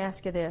 folks, let me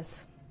ask you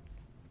this.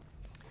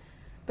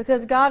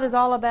 Because God is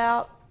all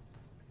about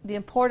the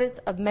importance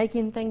of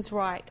making things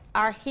right.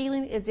 Our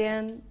healing is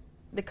in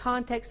the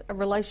context of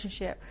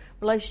relationship.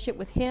 Relationship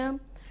with Him,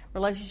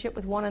 relationship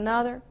with one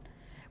another,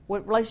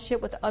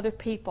 relationship with other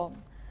people.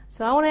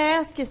 So I want to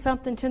ask you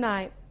something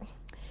tonight.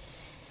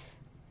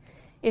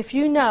 If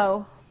you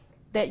know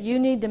that you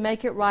need to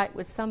make it right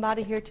with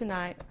somebody here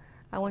tonight,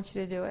 I want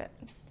you to do it.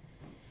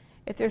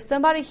 If there's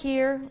somebody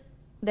here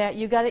that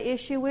you got an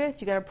issue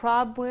with, you got a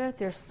problem with,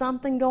 there's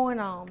something going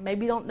on.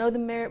 Maybe you don't know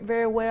them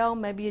very well,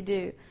 maybe you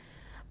do.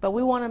 But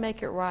we want to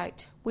make it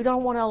right. We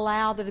don't want to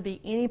allow there to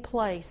be any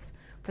place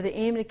for the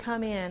enemy to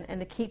come in and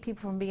to keep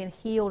people from being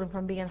healed and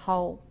from being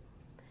whole.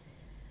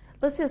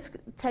 Let's just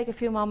take a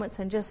few moments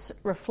and just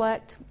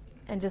reflect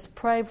and just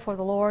pray before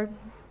the Lord.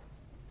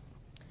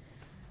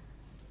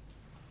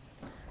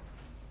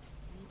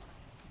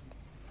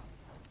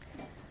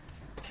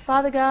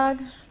 Father God,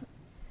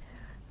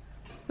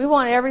 we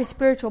want every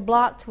spiritual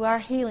block to our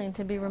healing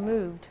to be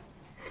removed.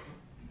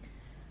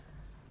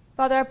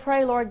 Father, I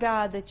pray, Lord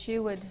God, that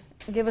you would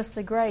give us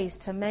the grace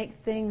to make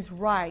things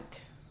right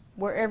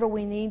wherever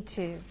we need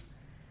to.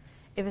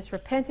 If it's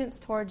repentance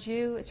towards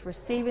you, it's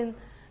receiving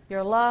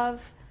your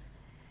love,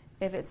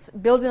 if it's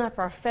building up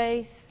our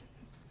faith,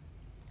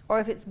 or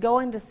if it's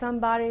going to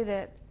somebody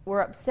that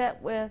we're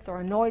upset with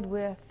or annoyed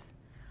with,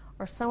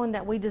 or someone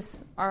that we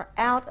just are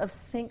out of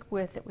sync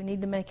with, that we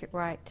need to make it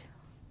right.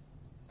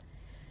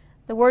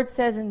 The Word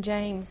says in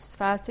James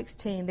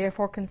 5:16,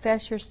 therefore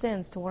confess your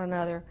sins to one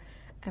another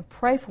and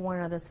pray for one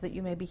another so that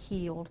you may be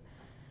healed.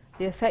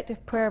 The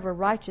effective prayer of a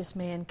righteous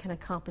man can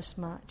accomplish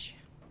much.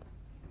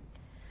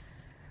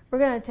 We're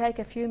going to take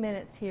a few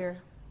minutes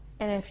here,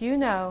 and if you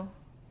know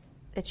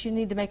that you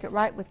need to make it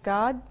right with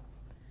God,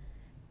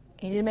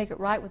 you need to make it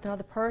right with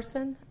another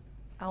person,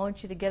 I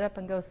want you to get up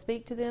and go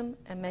speak to them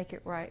and make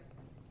it right.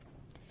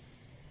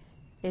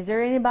 Is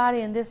there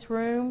anybody in this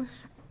room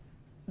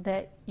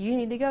that you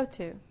need to go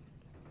to?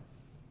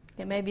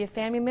 It may be a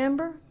family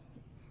member,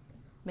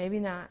 maybe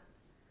not.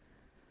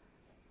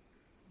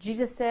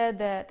 Jesus said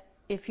that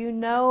if you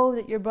know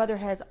that your brother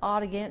has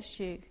aught against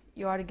you,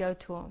 you ought to go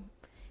to him.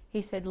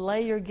 He said,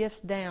 lay your gifts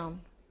down.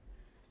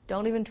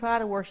 Don't even try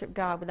to worship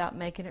God without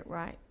making it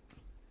right.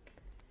 You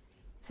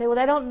say, well,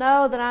 they don't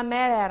know that I'm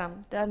mad at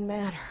them. Doesn't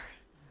matter.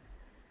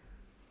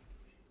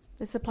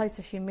 This is a place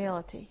of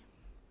humility.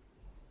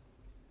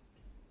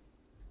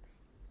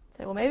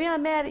 Say, well, maybe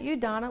I'm mad at you,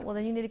 Donna. Well,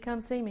 then you need to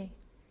come see me.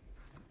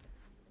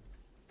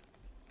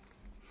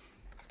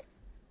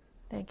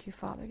 Thank you,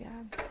 Father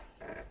God.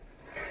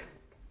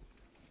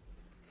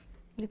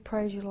 We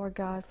praise you, Lord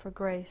God, for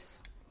grace.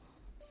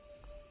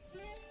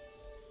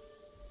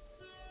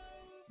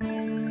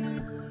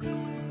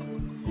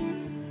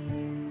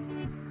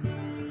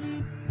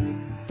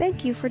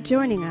 Thank you for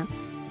joining us.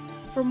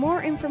 For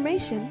more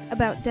information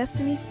about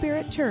Destiny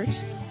Spirit Church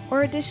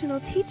or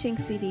additional teaching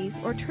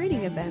CDs or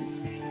training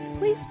events,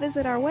 please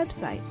visit our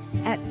website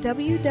at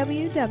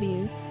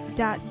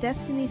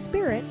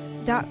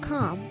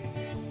www.destinyspirit.com,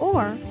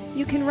 or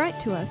you can write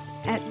to us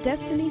at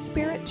Destiny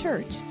Spirit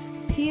Church,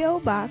 P.O.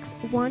 Box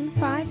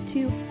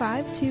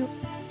 15252,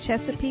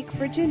 Chesapeake,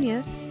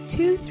 Virginia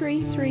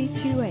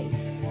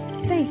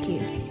 23328. Thank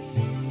you.